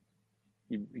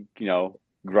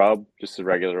 grub, just a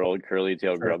regular old curly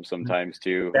tail grub sometimes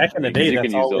too. Back in the day,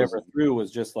 that's all we ever threw was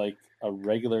just like a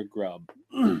regular grub.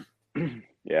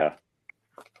 Yeah.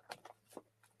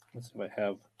 Let's see what I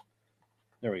have.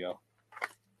 There we go.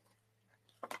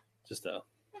 Just a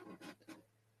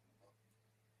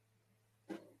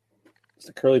Just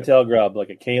a curly tail grub,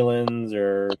 like a Kalen's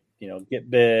or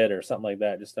Get Bit or something like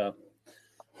that. Just I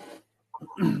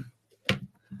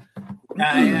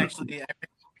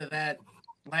to that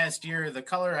last year. The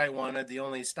color I wanted, the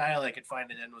only style I could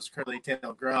find it in was curly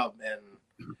tail grub, and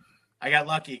I got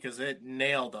lucky because it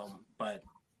nailed them. But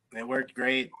it worked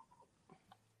great.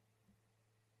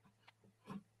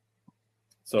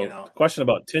 So, question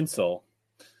about tinsel.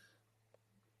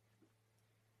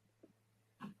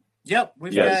 Yep,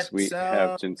 we have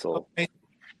tinsel. I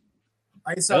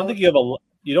don't think you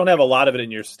don't have a lot of it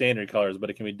in your standard colors, but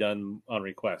it can be done on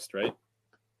request, right?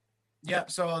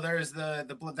 Yep. So there's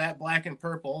that black and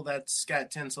purple that's got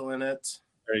tinsel in it.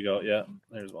 There you go. Yeah,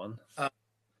 there's one.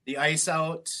 The Ice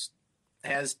Out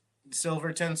has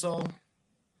silver tinsel.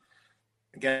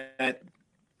 Got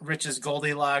Rich's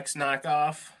Goldilocks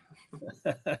knockoff.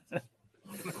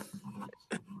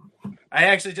 I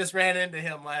actually just ran into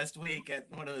him last week at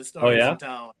one of the stores in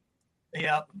town.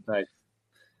 Yep. Nice.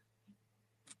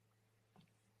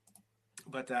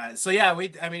 But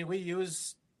we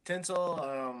use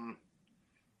tinsel.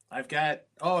 I've got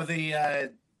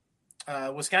the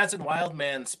Wisconsin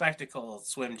Wildman Spectacle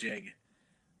swim jig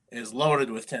is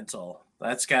loaded with tinsel.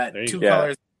 That's got two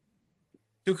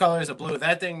colors of blue.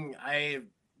 That thing, I've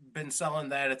been selling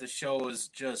that at the shows.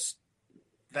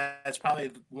 That's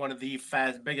probably one of the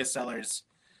biggest sellers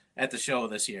at the show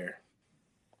this year.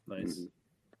 Nice. Mm-hmm.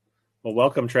 Well,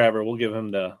 welcome, Trevor. We'll give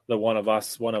him the one of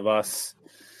us. Welcome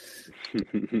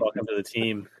to the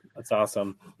team. That's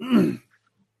awesome.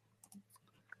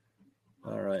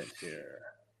 All right, here.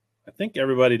 I think did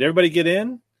everybody get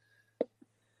in?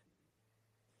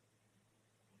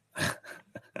 I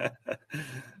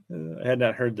had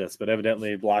not heard this, but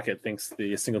evidently Blockett thinks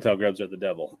the single-tail grubs are the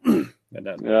devil.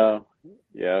 Yeah.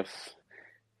 Yes.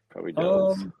 Probably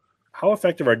does. How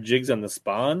effective are jigs on the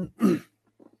spawn?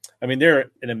 I mean,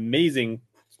 they're an amazing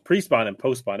pre-spawn and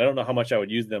post-spawn. I don't know how much I would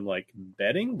use them like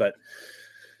bedding, but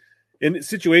in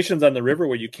situations on the river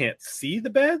where you can't see the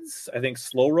beds, I think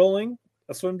slow rolling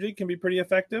a swim jig can be pretty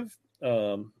effective.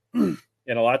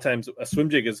 And a lot of times a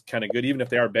swim jig is kind of good, even if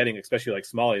they are bedding, especially like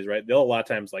smallies, right? They'll a lot of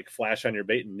times like flash on your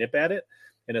bait and nip at it.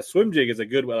 And a swim jig is a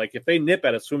good way. Like if they nip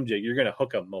at a swim jig, you're going to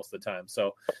hook them most of the time.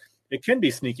 So it can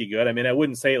be sneaky good. I mean, I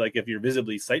wouldn't say like if you're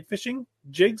visibly sight fishing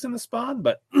jigs in the spawn,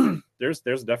 but there's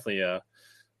definitely a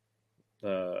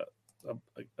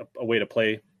way to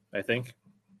play, I think.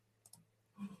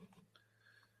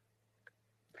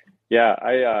 Yeah,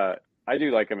 I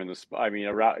do like them in the spawn. I mean,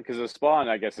 around because the spawn,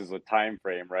 I guess, is a time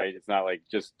frame, right? It's not like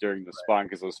just during the spawn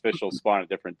because those fish will spawn at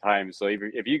different times. So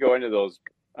if you go into those,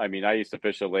 I mean, I used to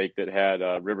fish a lake that had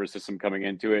a river system coming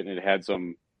into it, and it had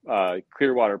some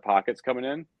clear water pockets coming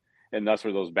in, and that's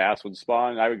where those bass would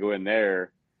spawn. I would go in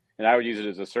there, and I would use it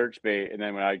as a search bait, and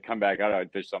then when I'd come back out,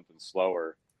 I'd fish something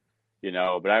slower,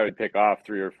 But I would pick off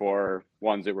 3 or 4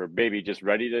 ones that were maybe just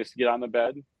ready to get on the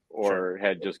bed or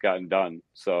had just gotten done.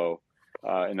 So.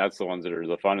 And that's the ones that are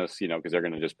the funnest, because they're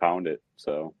going to just pound it.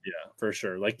 So yeah, for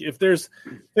sure. Like if there's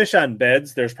fish on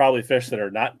beds, there's probably fish that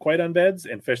are not quite on beds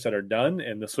and fish that are done.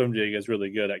 And the swim jig is really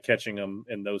good at catching them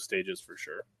in those stages for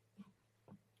sure.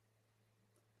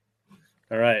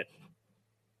 All right.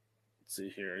 Let's see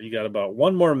here. You got about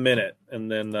 1 more minute,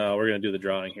 and then we're going to do the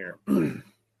drawing here. Let's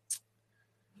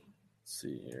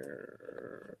see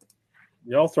here.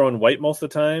 Y'all throwing white most of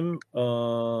the time?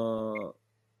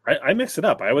 I mix it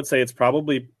up. I would say it's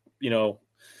probably,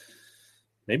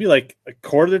 maybe like a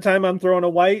quarter of the time I'm throwing a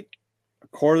white, a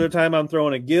quarter of the time I'm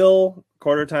throwing a gill, a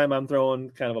quarter of the time I'm throwing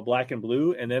kind of a black and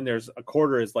blue, and then there's a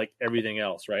quarter is like everything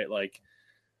else, right? Like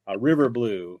a river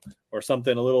blue or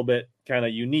something a little bit kind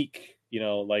of unique,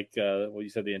 like what you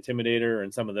said, the Intimidator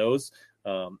and some of those.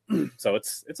 So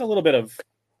it's a little bit of,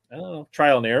 I don't know,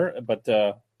 trial and error, but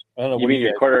I don't know. You mean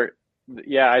your quarter?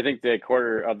 Yeah, I think the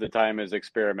quarter of the time is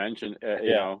experimenting,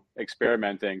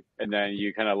 and then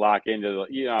you kind of lock into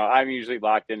I'm usually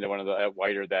locked into one of the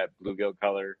white or that bluegill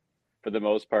color for the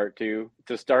most part too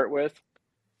to start with,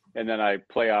 and then I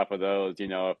play off of those.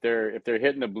 If they're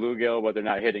hitting the bluegill but they're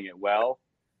not hitting it well,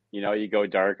 you go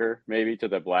darker maybe to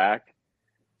the black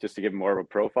just to give them more of a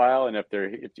profile, and if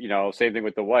same thing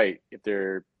with the white. If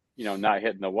they're not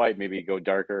hitting the white, maybe go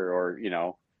darker or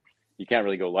you can't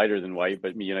really go lighter than white,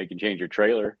 but you can change your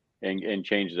trailer and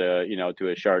change the to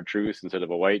a chartreuse instead of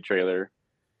a white trailer,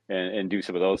 and do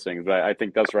some of those things. But I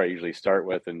think that's where I usually start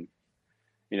with, and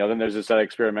then there's this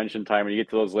experimentation time when you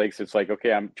get to those lakes. It's like,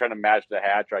 okay, I'm trying to match the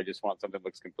hatch, or I just want something that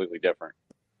looks completely different.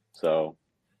 So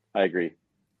I agree.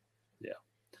 Yeah,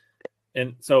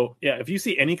 and so if you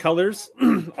see any colors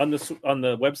on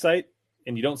the website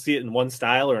and you don't see it in one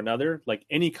style or another, like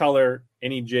any color,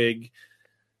 any jig.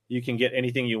 you can get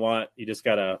anything you want. You just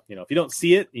gotta, if you don't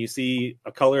see it, you see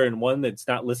a color in one that's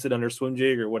not listed under Swim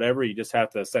Jig or whatever, you just have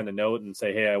to send a note and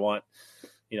say, hey, I want,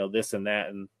 this and that,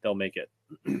 and they'll make it.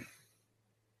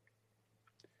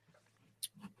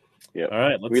 Yeah. All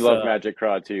right. We love Magic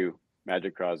Craw too.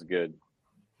 Magic Craw is good.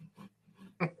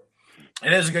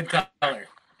 It is a good color.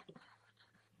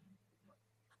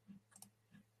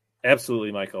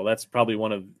 Absolutely, Michael. That's probably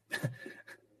one of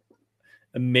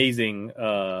amazing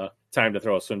time to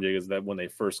throw a swim jig is that when they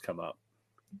first come up.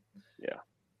 Yeah.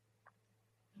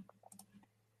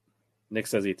 Nick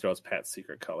says he throws Pat's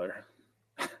secret color.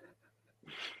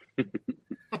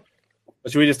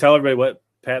 Should we just tell everybody what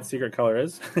Pat's secret color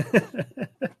is?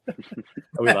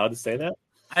 Are we allowed to say that?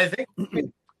 I think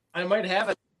I might have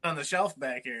it on the shelf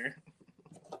back here.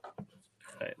 All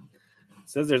right. It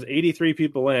says there's 83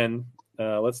 people in.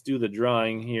 Let's do the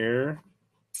drawing here.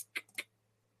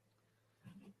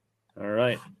 All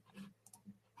right.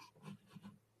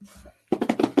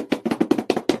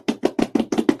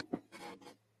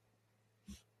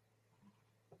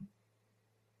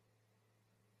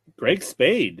 Greg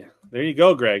Spade. There you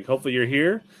go, Greg. Hopefully you're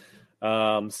here.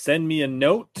 Send me a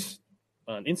note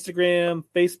on Instagram,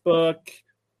 Facebook,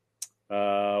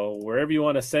 wherever you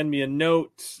want to send me a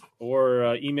note,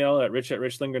 or email at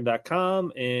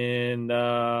rich@richlindgren.com, and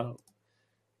I'll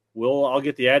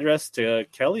get the address to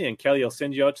Kelly, and Kelly will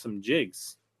send you out some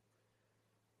jigs.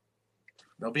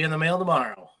 They'll be in the mail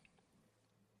tomorrow.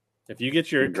 If you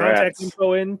get your contact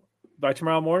info in by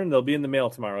tomorrow morning, they'll be in the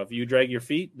mail tomorrow. If you drag your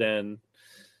feet, then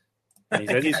he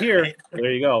says he's here.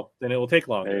 There you go. Then it will take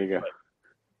longer. There you go.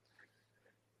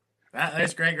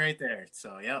 There's Greg right there.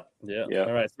 So, yep. Yeah.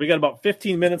 All right. So we got about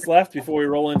 15 minutes left before we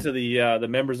roll into the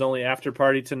members only after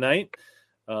party tonight.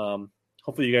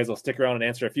 Hopefully you guys will stick around and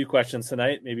answer a few questions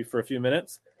tonight, maybe for a few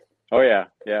minutes. Oh yeah.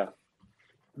 Yeah.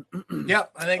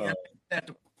 Yep. I think I have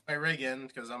to put my rig in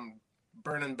because I'm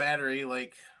burning battery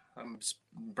like I'm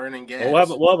burning gas. We'll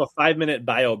have a 5-minute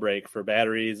bio break for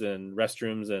batteries and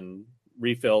restrooms and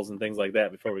refills and things like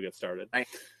that before we get started.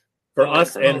 For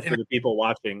us and for the people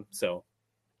watching. So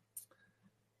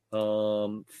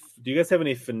do you guys have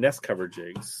any finesse cover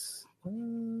jigs?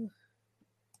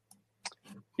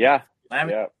 Yeah.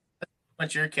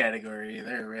 What's your category?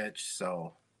 They're rich,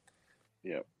 so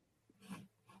yep.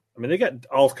 I mean, they got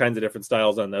all kinds of different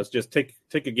styles on those. Just take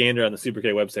a gander on the Super K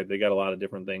website. They got a lot of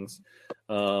different things.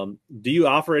 Do you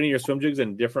offer any of your swim jigs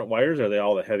in different wires, or are they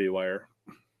all the heavy wire?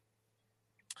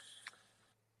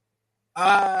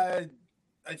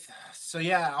 So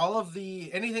yeah, all of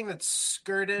anything that's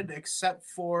skirted except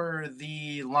for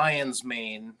the Lion's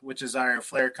Mane, which is our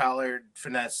flare collared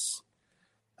finesse,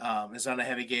 is on a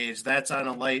heavy gauge. That's on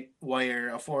a light wire,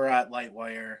 a 4/0 light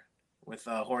wire with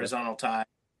a horizontal tie.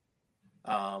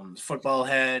 Football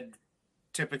head,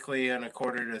 typically on a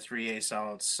 1/4 to 3/8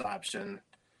 ounce option.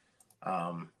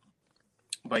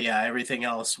 But yeah, everything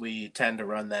else we tend to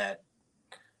run that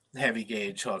heavy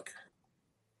gauge hook.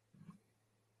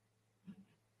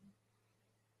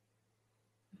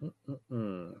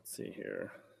 Let's see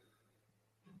here.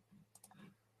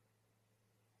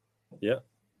 Yeah.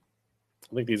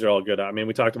 I think these are all good. I mean,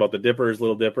 we talked about the dippers,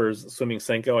 little dippers, swimming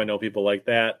Senko. I know people like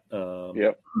that.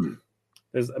 Yep.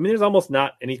 There's almost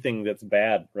not anything that's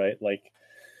bad, right? Like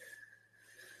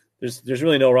there's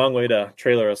really no wrong way to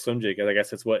trailer a swim jig. I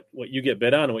guess it's what you get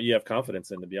bid on and what you have confidence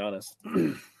in, to be honest.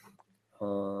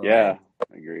 Yeah,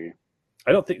 I agree.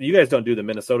 I don't think you guys don't do the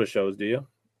Minnesota shows, do you?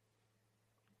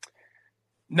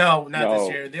 No, not this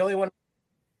year. The only one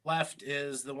left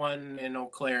is the one in Eau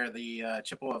Claire, the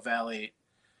Chippewa Valley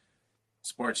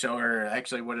Sports Show, or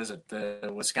actually, what is it?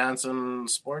 The Wisconsin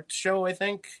Sports Show, I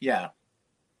think. Yeah.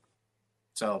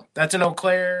 So that's in Eau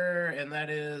Claire, and that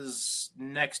is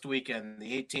next weekend,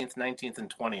 the 18th, 19th, and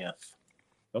 20th.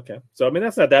 Okay. So, I mean,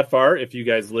 that's not that far. If you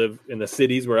guys live in the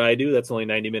cities where I do, that's only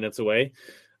 90 minutes away.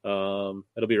 It'll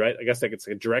be right. I guess it's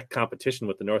a direct competition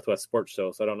with the Northwest Sports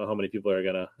Show. So I don't know how many people are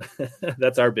going to,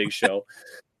 that's our big show.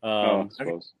 I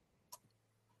suppose.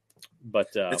 But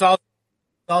it's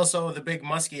also the big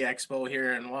Muskie Expo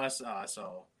here in Wausau.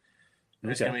 So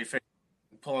they're just going to be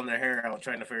pulling their hair out,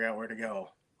 trying to figure out where to go.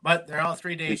 But they're all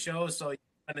 3-day shows, so you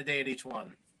spend a day at each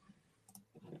one.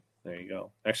 There you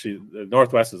go. Actually, the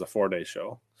Northwest is a 4-day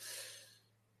show.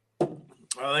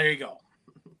 Well, there you go.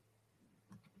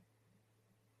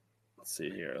 Let's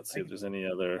see here. Let's see if there's any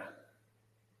other.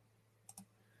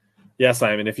 Yeah,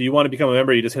 Simon, if you want to become a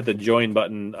member, you just hit the join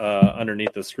button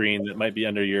underneath the screen. That might be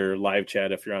under your live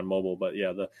chat if you're on mobile. But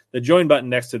yeah, the join button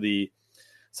next to the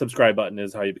subscribe button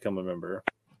is how you become a member.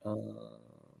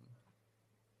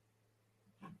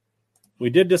 We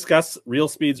did discuss reel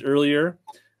speeds earlier.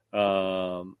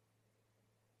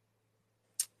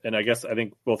 and I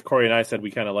think both Corey and I said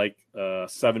we kind of like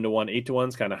 7 to 1, 8 to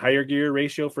 1's kind of higher gear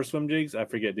ratio for swim jigs. I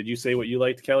forget. Did you say what you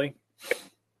liked, Kelly?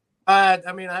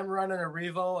 I mean, I'm running a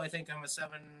Revo. I think I'm a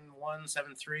 7.1,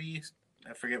 7.3.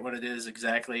 I forget what it is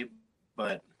exactly,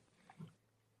 but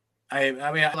I mean,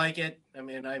 I like it. I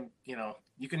mean,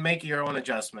 you can make your own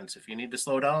adjustments. If you need to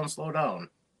slow down, slow down.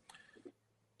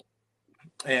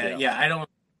 And yeah,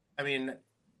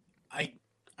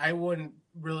 I wouldn't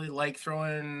really like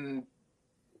throwing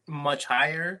much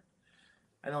higher.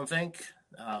 I don't think.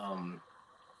 I'm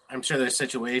sure there's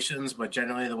situations, but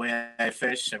generally the way I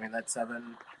fish, I mean, that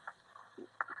 7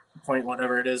 point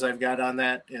whatever it is I've got on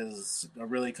that is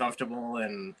really comfortable.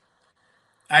 And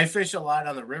I fish a lot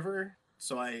on the river,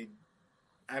 so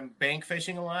I'm bank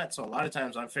fishing a lot. So a lot of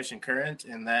times I'm fishing current,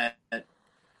 and that,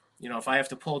 if I have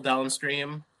to pull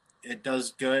downstream, it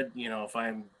does good. If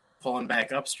I'm pulling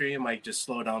back upstream, I just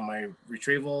slow down my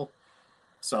retrieval.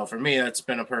 So for me, that's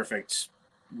been a perfect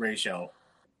ratio.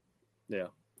 Yeah.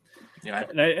 Yeah.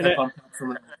 I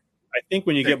think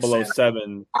when you get below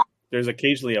 7, there's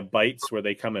occasionally a bites where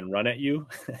they come and run at you,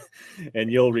 and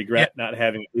you'll regret not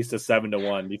having at least a 7 to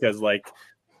 1, because like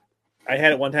I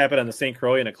had it one happen on the St.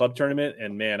 Croix in a club tournament,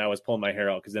 and man, I was pulling my hair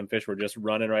out because them fish were just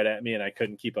running right at me, and I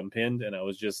couldn't keep them pinned, and I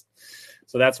was just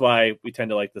so that's why we tend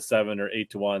to like the 7 or 8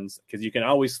 to 1s, because you can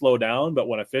always slow down, but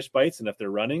when a fish bites and if they're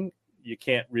running, you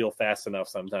can't reel fast enough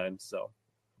sometimes. So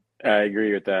I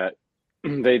agree with that.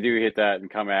 They do hit that and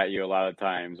come at you a lot of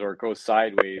times, or it goes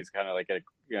sideways, kind of like a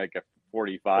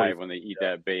 45 when they eat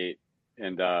that bait,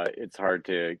 and it's hard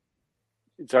to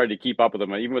keep up with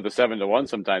them. Even with the 7 to 1,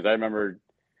 sometimes I remember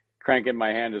cranking my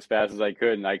hand as fast as I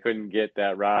could, and I couldn't get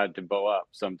that rod to bow up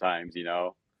sometimes,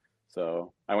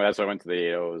 So that's why I went to the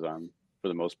 8.0s on for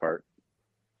the most part.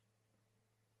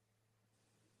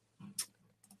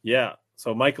 Yeah.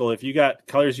 So Michael, if you got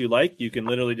colors you like, you can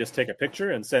literally just take a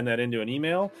picture and send that into an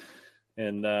email,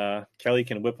 and Kelly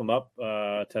can whip them up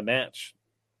to match.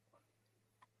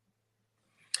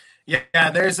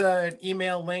 Yeah, there's an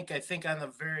email link, I think, on the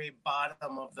very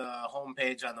bottom of the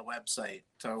homepage on the website,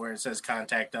 to where it says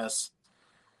contact us.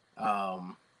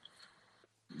 And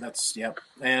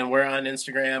we're on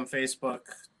Instagram, Facebook.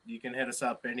 You can hit us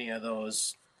up, any of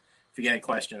those, if you get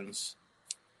questions.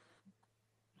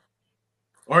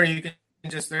 Or you can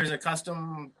there's a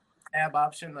custom tab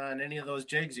option on any of those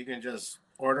jigs. You can just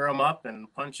order them up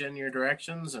and punch in your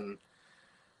directions. And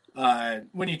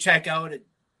when you check out, it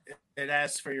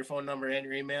asks for your phone number and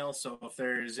your email. So if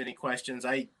there's any questions,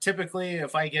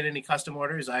 if I get any custom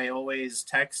orders, I always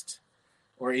text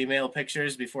or email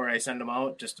pictures before I send them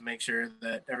out, just to make sure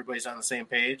that everybody's on the same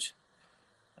page,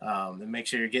 and make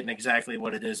sure you're getting exactly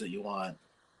what it is that you want.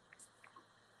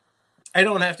 I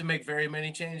don't have to make very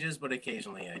many changes, but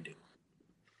occasionally I do.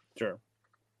 Sure.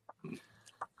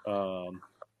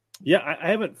 Yeah, I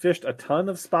haven't fished a ton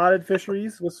of spotted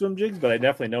fisheries with swim jigs, but I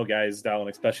definitely know guys down,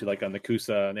 especially like on the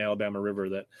Coosa and Alabama River,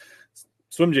 that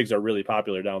swim jigs are really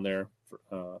popular down there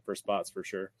for spots for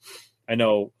sure. I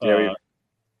know. We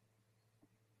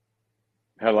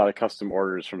had a lot of custom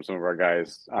orders from some of our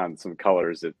guys on some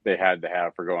colors that they had to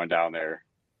have for going down there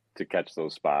to catch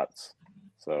those spots.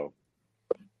 So.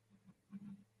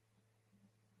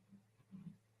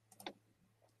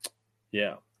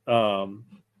 Yeah. What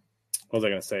was I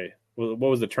going to say? What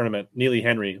was the tournament? Neely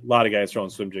Henry. A lot of guys throwing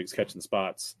swim jigs, catching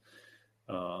spots.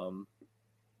 I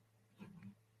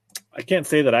can't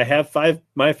say that I have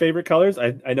my favorite colors.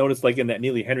 I noticed like in that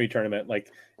Neely Henry tournament, like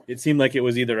it seemed like it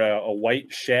was either a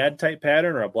white shad type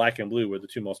pattern or a black and blue were the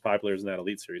two most populars in that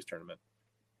Elite Series tournament.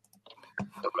 I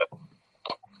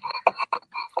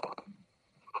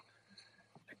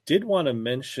did want to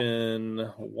mention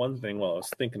one thing while I was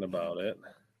thinking about it.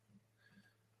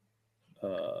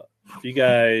 If you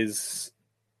guys,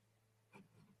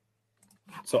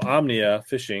 so Omnia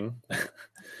Fishing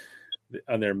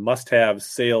on their must-have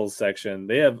sales section,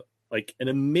 they have like an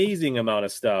amazing amount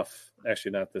of stuff.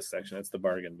 Actually, not this section; it's the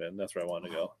bargain bin. That's where I want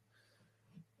to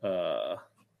go.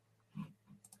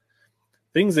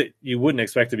 Things that you wouldn't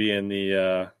expect to be in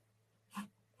the.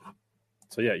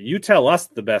 So yeah, you tell us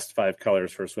the best 5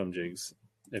 colors for swim jigs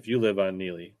if you live on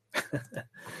Neely. It's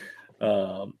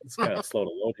kind of slow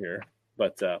to load here.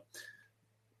 But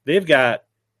they've got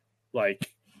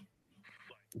like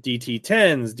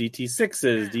DT10s,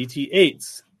 DT6s,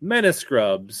 DT8s,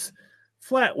 Metascrubs,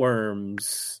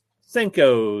 Flatworms,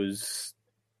 Senkos,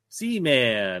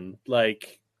 Seaman.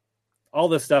 Like all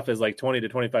this stuff is like 20 to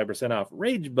 25% off.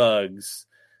 Rage Bugs,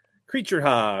 Creature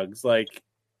Hogs. Like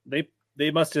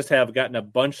they must just have gotten a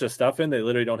bunch of stuff in they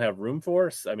literally don't have room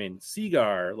for. I mean,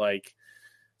 Seagar. Like,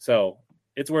 so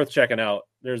it's worth checking out.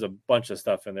 There's a bunch of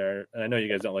stuff in there, and I know you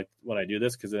guys don't like when I do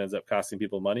this because it ends up costing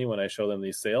people money when I show them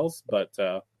these sales. But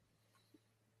I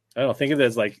don't think of it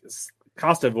as like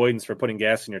cost avoidance for putting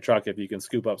gas in your truck if you can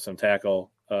scoop up some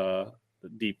tackle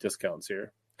deep discounts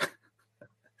here.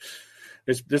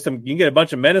 There's some, you can get a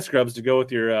bunch of Mena scrubs to go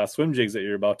with your swim jigs that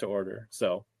you're about to order.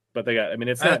 So, but they got, I mean,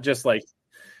 it's not just like,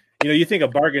 you think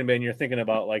of bargain bin, you're thinking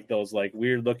about like those like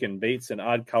weird looking baits and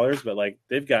odd colors, but like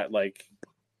they've got like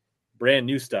brand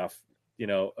new stuff,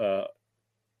 OG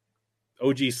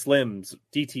Slims,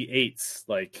 DT8s,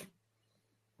 like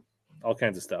all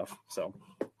kinds of stuff. So,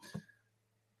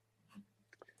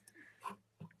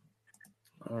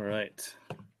 all right.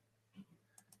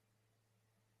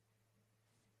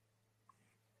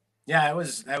 Yeah, I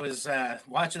was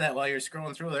watching that while you're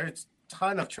scrolling through. There's a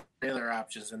ton of trailer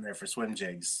options in there for swim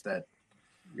jigs that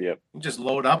you just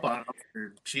load up on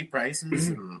for cheap prices.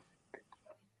 And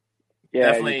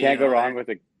yeah, you can't go wrong with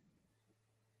it.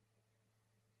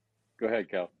 Go ahead,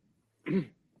 Cal. Oh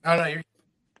no, you're.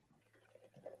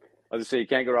 I was just say you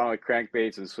can't go wrong with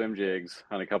crankbaits and swim jigs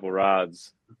on a couple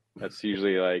rods. That's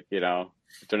usually like, if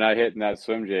they're not hitting that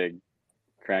swim jig,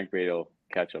 crankbait will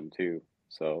catch them too.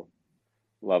 So.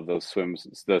 Love those swims.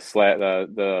 The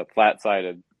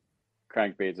flat-sided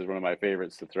crankbaits is one of my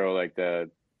favorites to throw, like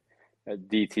the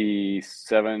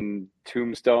DT7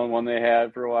 Tombstone one they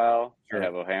had for a while. Sure. I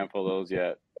have a handful of those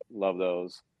yet. Love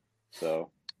those.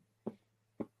 So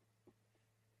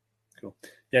cool.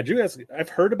 Yeah, Drew, I've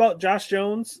heard about Josh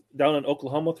Jones down in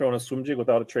Oklahoma throwing a swim jig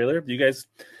without a trailer. Do you guys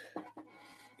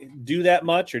do that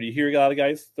much, or do you hear a lot of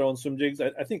guys throwing swim jigs?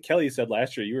 I think Kelly said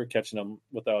last year you were catching them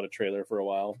without a trailer for a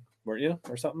while. Weren't you,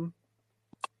 or something?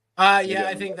 Yeah,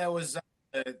 I think that was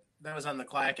on the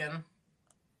Klacken.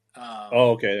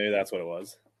 Okay, that's what it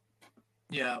was.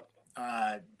 Yeah,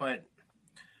 but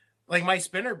like my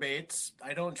spinner baits,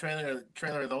 I don't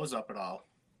trailer those up at all.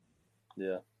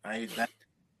 Yeah,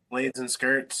 blades and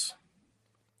skirts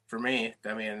for me.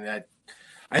 I mean,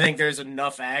 I think there's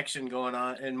enough action going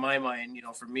on in my mind.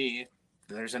 For me,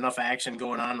 there's enough action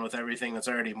going on with everything that's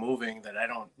already moving that I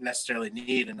don't necessarily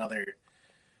need another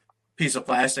piece of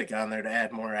plastic on there to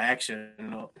add more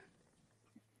action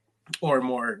or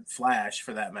more flash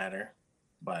for that matter.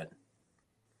 But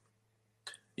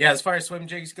yeah, as far as swim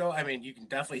jigs go, I mean, you can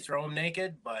definitely throw them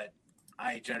naked, but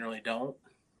I generally don't.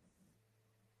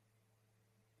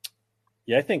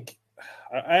 Yeah, I think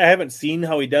I haven't seen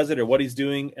how he does it or what he's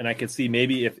doing, and I could see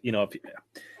maybe if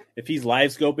he's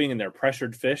live scoping and they're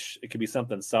pressured fish, it could be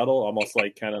something subtle, almost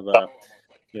like kind of a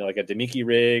like a Demiki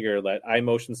rig or that eye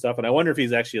motion stuff. And I wonder if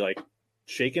he's actually like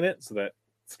shaking it so that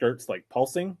skirt's like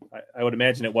pulsing. I would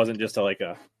imagine it wasn't just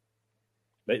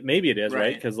maybe it is,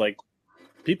 right? Because like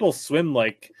people swim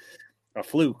like a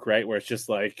fluke, right? Where it's just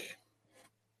like,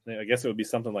 I guess it would be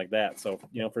something like that. So,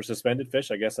 for suspended fish,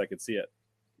 I guess I could see it.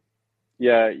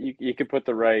 Yeah, you could put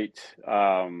the right,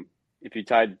 if you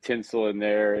tied tinsel in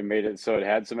there and made it so it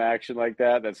had some action like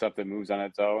that stuff that moves on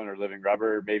its own, or living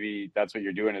rubber, maybe that's what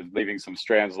you're doing, is leaving some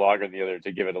strands longer than the other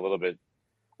to give it a little bit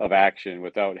of action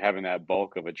without having that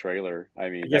bulk of a trailer. I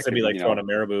mean, I guess it'd be like throwing a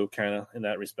marabou kind of in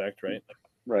that respect, right?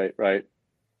 Right.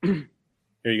 Here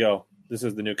you go. This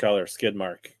is the new color, skid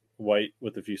mark, white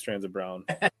with a few strands of brown.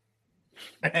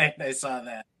 I saw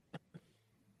that.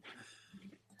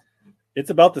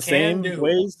 It's about the same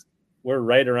ways. We're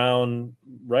right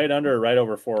under, or right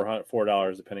over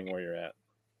 $4, depending where you're at.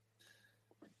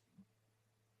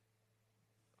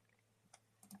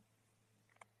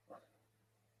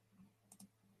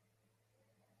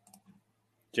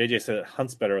 JJ said it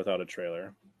hunts better without a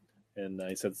trailer, and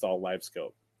he said it's all live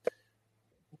scope.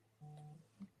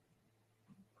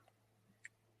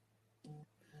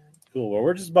 Cool. Well,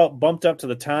 we're just about bumped up to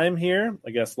the time here.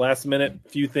 I guess last minute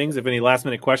few things. If any last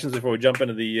minute questions before we jump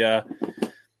into the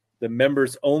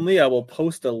members only, I will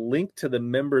post a link to the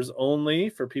members only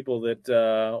for people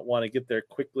that want to get there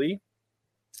quickly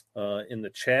in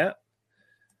the chat.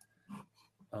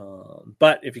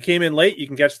 But if you came in late, you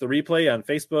can catch the replay on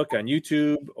Facebook, on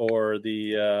YouTube, or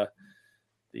the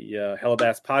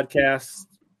Hellabass podcast.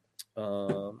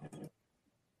 I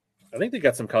think they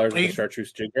got some colors with the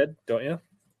chartreuse jig head, don't you?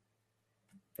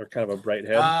 Or kind of a bright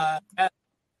head.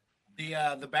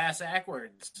 The Bass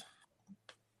Ackwards.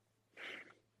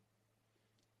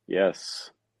 Yes.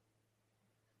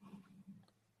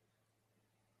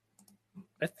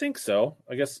 I think so.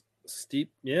 I guess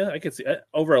steep. Yeah, I could see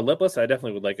over a lipless. I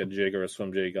definitely would like a jig or a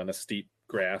swim jig on a steep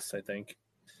grass, I think.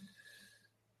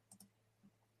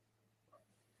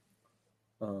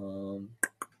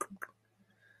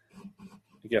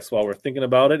 I guess while we're thinking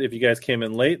about it, if you guys came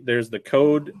in late, there's the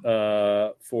code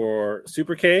for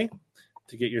Super K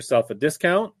to get yourself a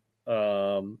discount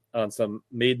on some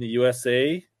made in the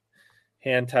USA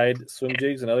hand-tied swim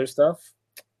jigs and other stuff.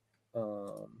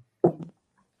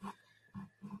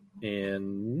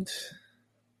 And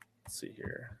let's see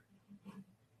here.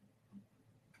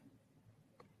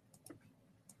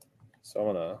 So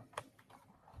I'm going to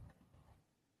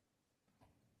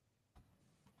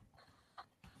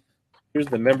here's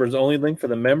the members only link for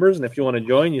the members. And if you want to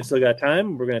join, you still got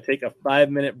time. We're going to take a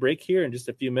 5-minute break here in just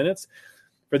a few minutes.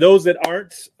 For those that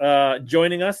aren't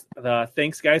joining us,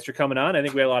 thanks guys for coming on. I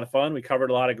think we had a lot of fun. We covered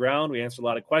a lot of ground. We answered a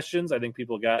lot of questions. I think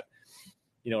people got,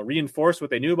 reinforced what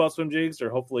they knew about swim jigs, or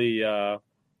hopefully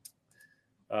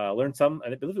learned some.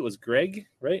 I believe it was Greg,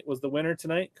 right? Was the winner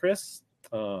tonight, Chris?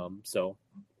 Yep.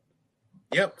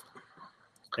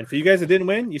 And for you guys that didn't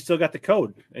win, you still got the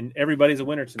code, and everybody's a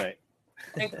winner tonight.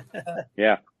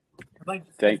 Yeah.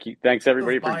 Thank you. Thanks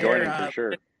everybody for joining for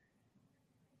sure.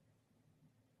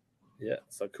 Yeah,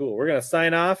 so cool. We're going to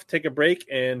sign off, take a break,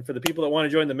 and for the people that want to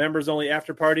join the members only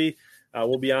after party,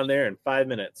 we'll be on there in 5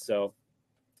 minutes. So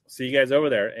see you guys over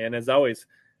there. And as always,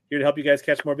 here to help you guys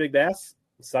catch more big bass,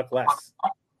 suck less.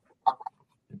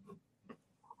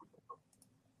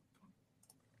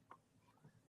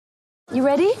 You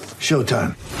ready?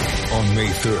 Showtime. On May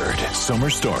 3rd, summer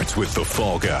starts with The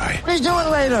Fall Guy. Let's do it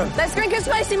later. Let's drink a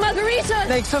spicy margarita.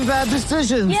 Make some bad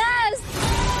decisions. Yes.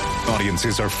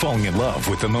 Audiences are falling in love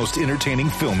with the most entertaining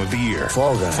film of the year.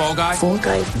 Fall Guy. Fall Guy? Fall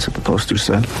Guy. That's what the poster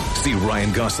said. See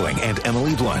Ryan Gosling and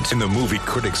Emily Blunt in the movie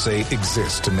critics say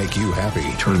exists to make you happy.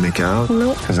 Trying to make it out?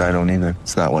 Nope. Because I don't either.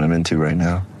 It's not what I'm into right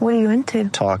now. What are you into?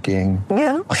 Talking.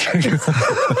 Yeah.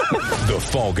 The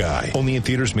Fall Guy. Only in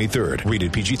theaters May 3rd.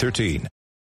 Rated PG-13.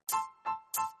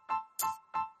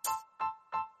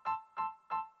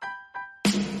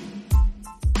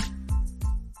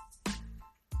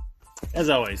 As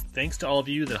always, thanks to all of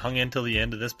you that hung in till the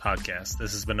end of this podcast.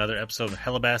 This has been another episode of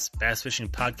Hellabass Bass Fishing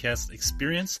Podcast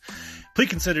Experience. Please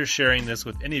consider sharing this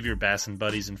with any of your bassin'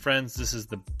 buddies and friends. This is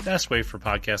the best way for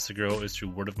podcasts to grow is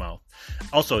through word of mouth.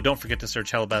 Also, don't forget to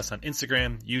search Hellabass on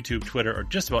Instagram, YouTube, Twitter, or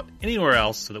just about anywhere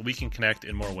else so that we can connect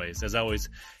in more ways. As always,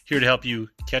 here to help you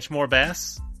catch more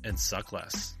bass and suck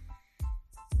less.